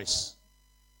stories.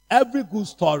 Every good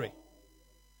story.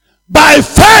 By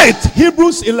faith,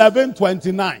 Hebrews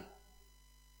 11:29.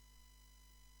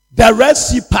 The Red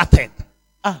Sea parted.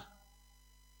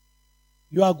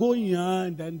 You are going here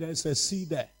and then there's a sea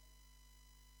there.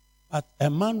 But a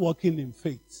man walking in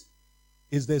faith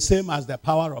is the same as the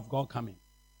power of God coming.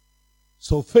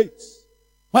 So faith.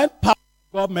 When power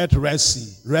of God met Red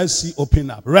Sea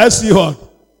opened up. Red Sea what?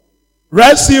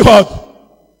 Red Sea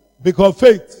what? Because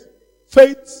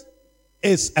faith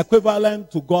is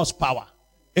equivalent to God's power.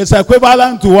 It's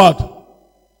equivalent to what?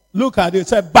 Look at it. It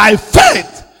said, by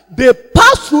faith, they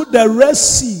passed through the Red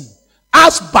Sea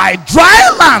as by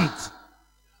dry land.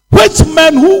 Which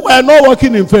men who were not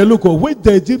walking in faith, look, which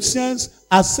the Egyptians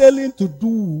are sailing to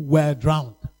do were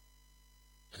drowned.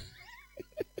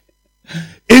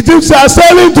 Egyptians are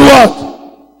sailing to what?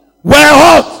 Were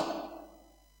what?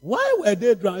 Why were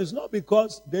they drowned? It's not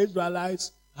because the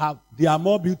Israelites they are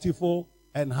more beautiful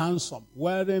and handsome,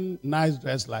 wearing nice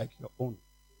dress like your own.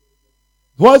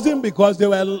 It wasn't because they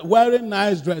were wearing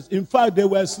nice dress. In fact, they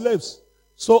were slaves.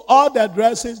 So all the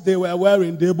dresses they were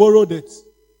wearing, they borrowed it.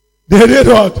 They did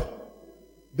what?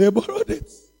 They borrowed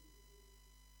it.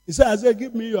 He said, I said,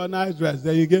 give me your nice dress.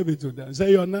 Then he gave it to them. He said,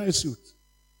 your nice suit.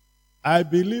 I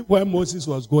believe when Moses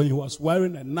was going, he was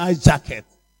wearing a nice jacket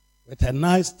with a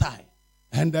nice tie.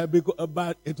 And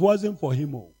but it wasn't for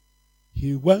him.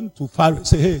 He went to Pharaoh and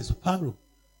said, hey, Pharaoh,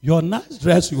 your nice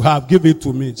dress you have, give it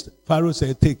to me. Pharaoh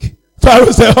said, take.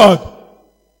 Pharaoh said, what?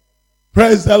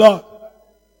 Praise the Lord.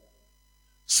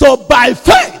 So by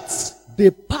faith,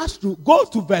 they passed through. Go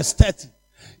to verse 30.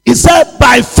 It said,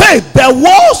 by faith, the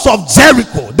walls of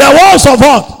Jericho, the walls of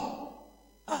what?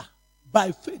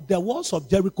 By faith, the walls of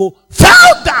Jericho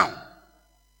fell down.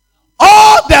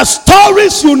 All the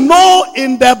stories you know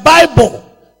in the Bible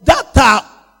that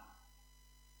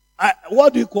are,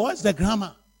 what do you call it? The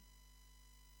grammar.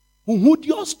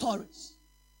 Your stories.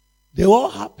 They all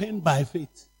happened by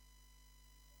faith.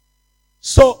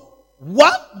 So,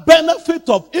 one benefit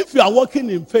of if you are walking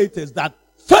in faith is that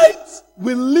faith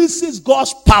releases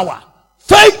God's power.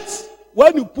 Faith,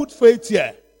 when you put faith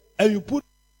here and you put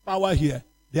power here,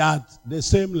 they are at the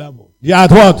same level. They are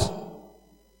at what?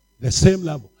 The same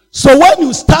level. So when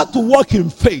you start to walk in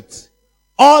faith,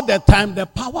 all the time the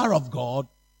power of God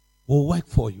will work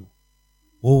for you.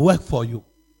 Will work for you.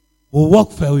 Will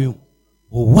work for you.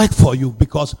 Will work for you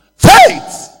because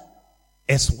faith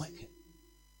is working.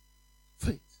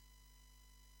 Faith.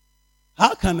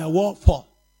 How can a wall fall?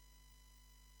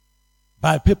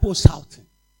 By people shouting.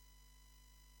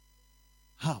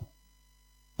 How?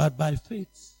 But by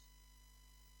faith.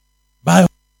 By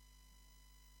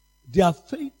their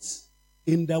faith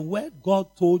in the word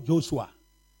God told Joshua,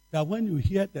 that when you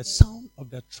hear the sound of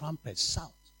the trumpet,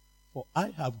 shout, for I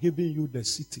have given you the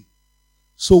city.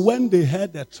 So when they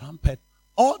heard the trumpet,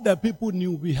 all the people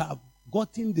knew we have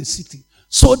gotten the city.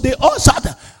 So they all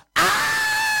shouted, ah!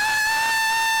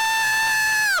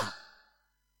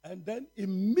 And then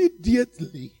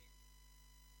immediately,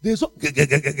 they saw,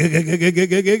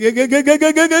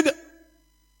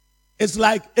 it's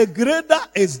like a grader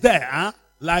is there, huh?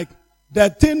 Like the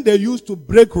thing they used to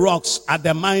break rocks at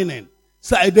the mining.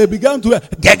 So they began to,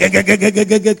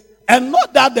 and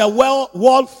not that the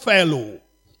wall fell,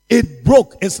 it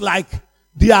broke. It's like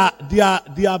they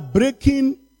are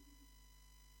breaking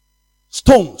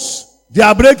stones. They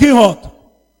are breaking what?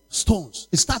 Stones.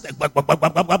 It started,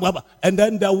 and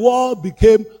then the wall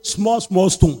became small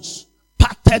stones,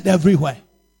 pattered everywhere.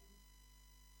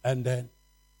 And then,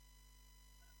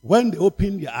 when they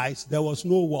opened their eyes, there was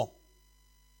no wall.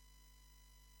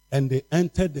 And they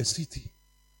entered the city.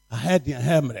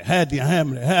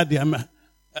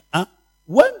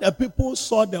 When the people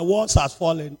saw the walls has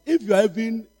fallen, if you are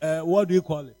even, what do you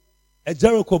call it? A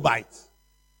Jerichobite,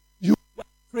 you were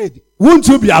afraid. Won't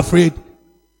you be afraid?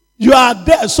 You are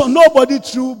there, so nobody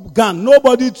threw gun,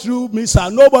 nobody threw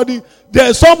missile, somebody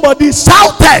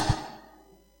shouted.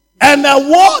 And a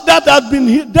wall that has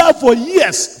been there for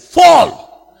years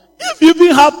fall. If you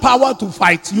even have power to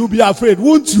fight, you'll be afraid,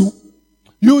 won't you?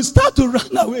 You start to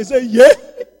run away and say, yeah,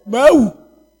 man.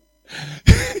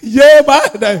 Yeah,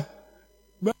 man.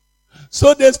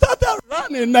 So they started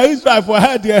running. Now Israel for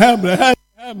head their hammer.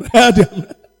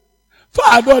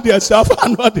 Find yourself.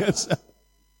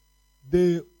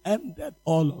 They ended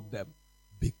all of them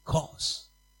because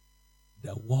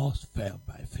the walls fell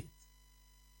by faith.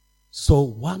 So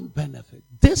one benefit.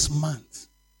 This month,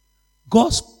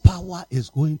 God's power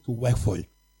is going to work for you.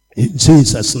 In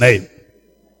Jesus' name.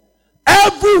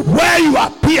 Everywhere you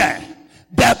appear,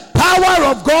 the power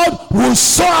of God will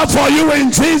show up for you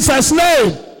in Jesus'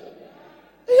 name.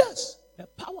 Yes, the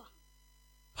power.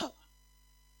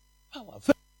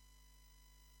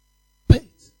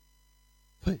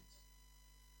 Faith.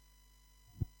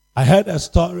 I heard a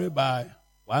story by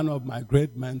one of my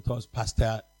great mentors,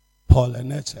 Pastor Paul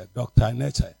Eneche, Dr.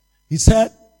 Eneche. He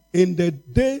said, in the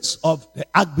days of the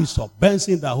Archbishop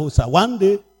Benson Dahosa, one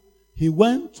day he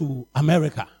went to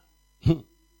America.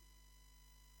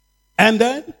 And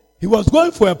then he was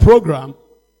going for a program,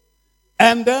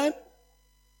 and then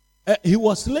he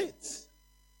was late.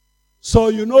 So,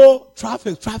 you know,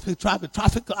 traffic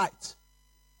lights.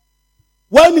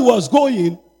 When he was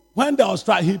going, when there was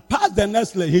traffic, he passed the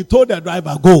next lane. He told the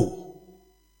driver, go.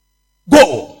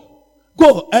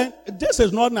 And this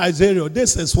is not Nigeria.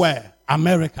 This is where?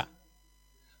 America.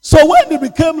 So when it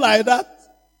became like that,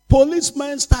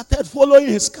 policemen started following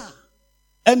his car.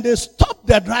 And they stopped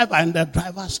the driver, and the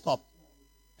driver stopped.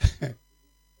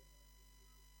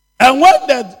 And when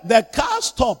the car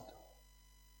stopped,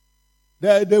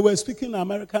 they were speaking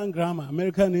American grammar,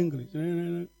 American English.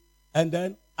 And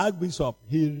then Archbishop,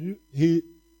 he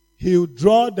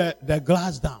draw the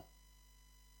glass down.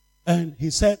 And he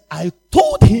said, I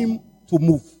told him to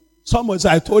move. Someone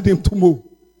said, I told him to move.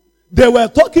 They were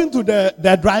talking to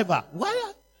the driver.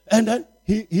 Why? And then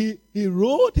he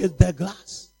rolled the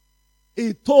glass.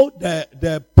 He told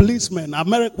the policemen,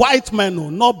 white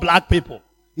men, not black people.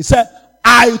 He said,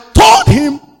 I told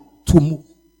him to move.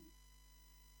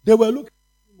 They were looking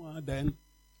at him,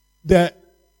 then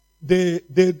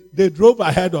they drove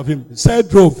ahead of him. He said,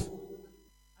 drove.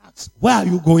 Asked, where are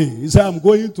you going? He said, I'm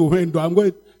going to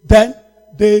Hindu. Then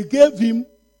they gave him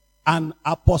an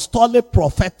apostolic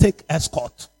prophetic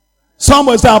escort.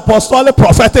 Someone said apostolic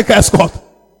prophetic escort.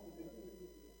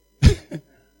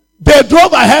 They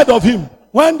drove ahead of him.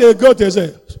 When they go, they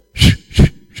say,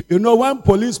 you know, when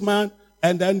policemen,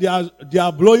 and then they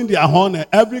are blowing their horn, and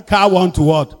every car wants to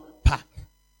what? Park.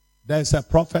 There's a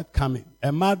prophet coming.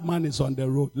 A madman is on the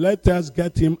road. Let us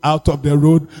get him out of the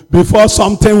road before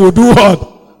something will do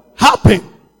what? Happen.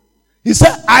 He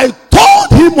said, I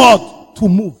told him what? To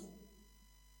move.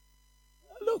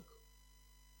 Look,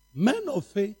 men of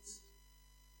faith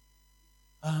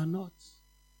are not.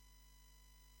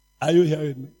 Are you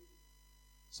hearing me?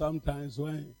 Sometimes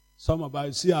when some of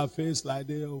us see our face like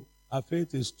this, our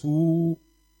faith is too,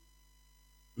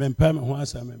 but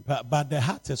the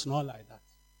heart is not like that.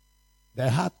 The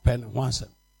heart pen wants him.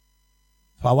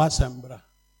 Fawasembra.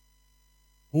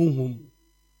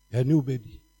 A new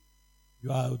baby.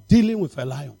 You are dealing with a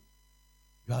lion.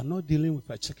 You are not dealing with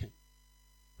a chicken.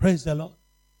 Praise the Lord.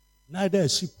 Neither a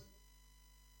sheep.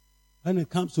 When it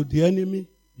comes to the enemy,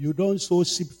 you don't show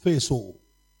sheep face. Oh.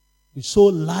 You show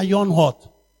lion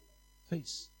hot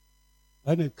face.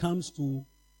 When it comes to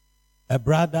a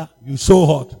brother, you show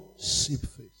hot sheep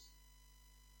face.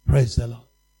 Praise the Lord.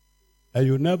 And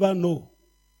you never know.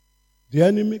 The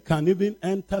enemy can even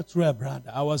enter through a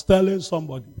brother. I was telling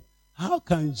somebody, how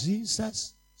can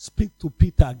Jesus speak to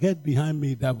Peter, get behind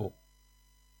me, devil?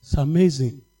 It's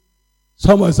amazing.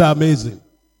 Someone say amazing.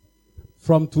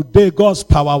 From today, God's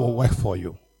power will work for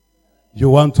you. You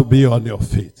want to be on your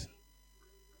feet.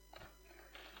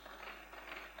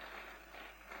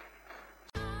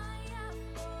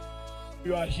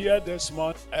 You are here this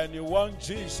morning and you want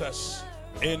Jesus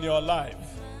in your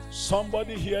life.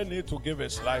 Somebody here needs to give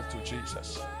his life to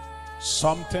Jesus.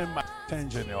 Something might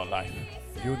change in your life.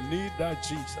 You need that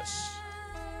Jesus.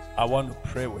 I want to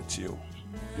pray with you.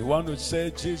 You want to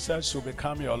say Jesus should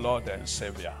become your Lord and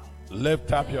Savior.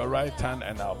 Lift up your right hand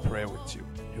and I'll pray with you.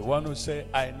 You want to say,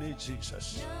 I need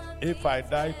Jesus. If I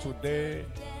die today,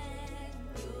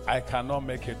 I cannot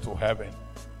make it to heaven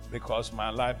because my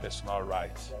life is not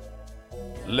right.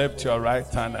 Lift your right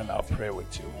hand and I'll pray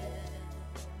with you.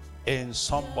 In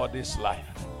somebody's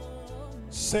life,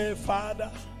 say,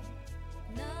 Father,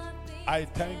 I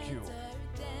thank you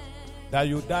that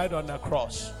you died on the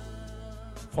cross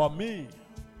for me.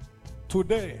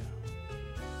 Today,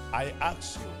 I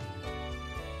ask you,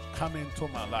 come into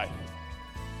my life.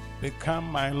 Become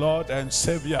my Lord and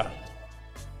Savior.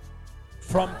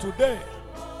 From today,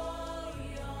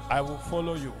 I will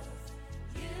follow you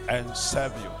and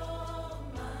serve you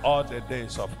all the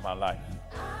days of my life.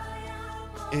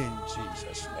 In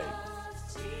Jesus' name.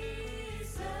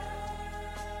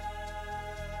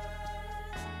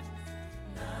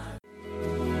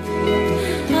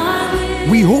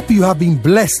 We hope you have been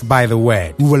blessed by the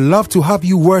word. We would love to have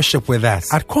you worship with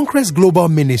us at Conquest Global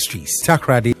Ministries,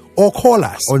 Takrade, or call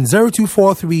us on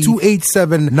 0243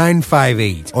 287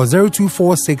 958 or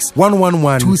 0246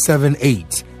 111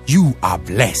 278. You are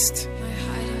blessed.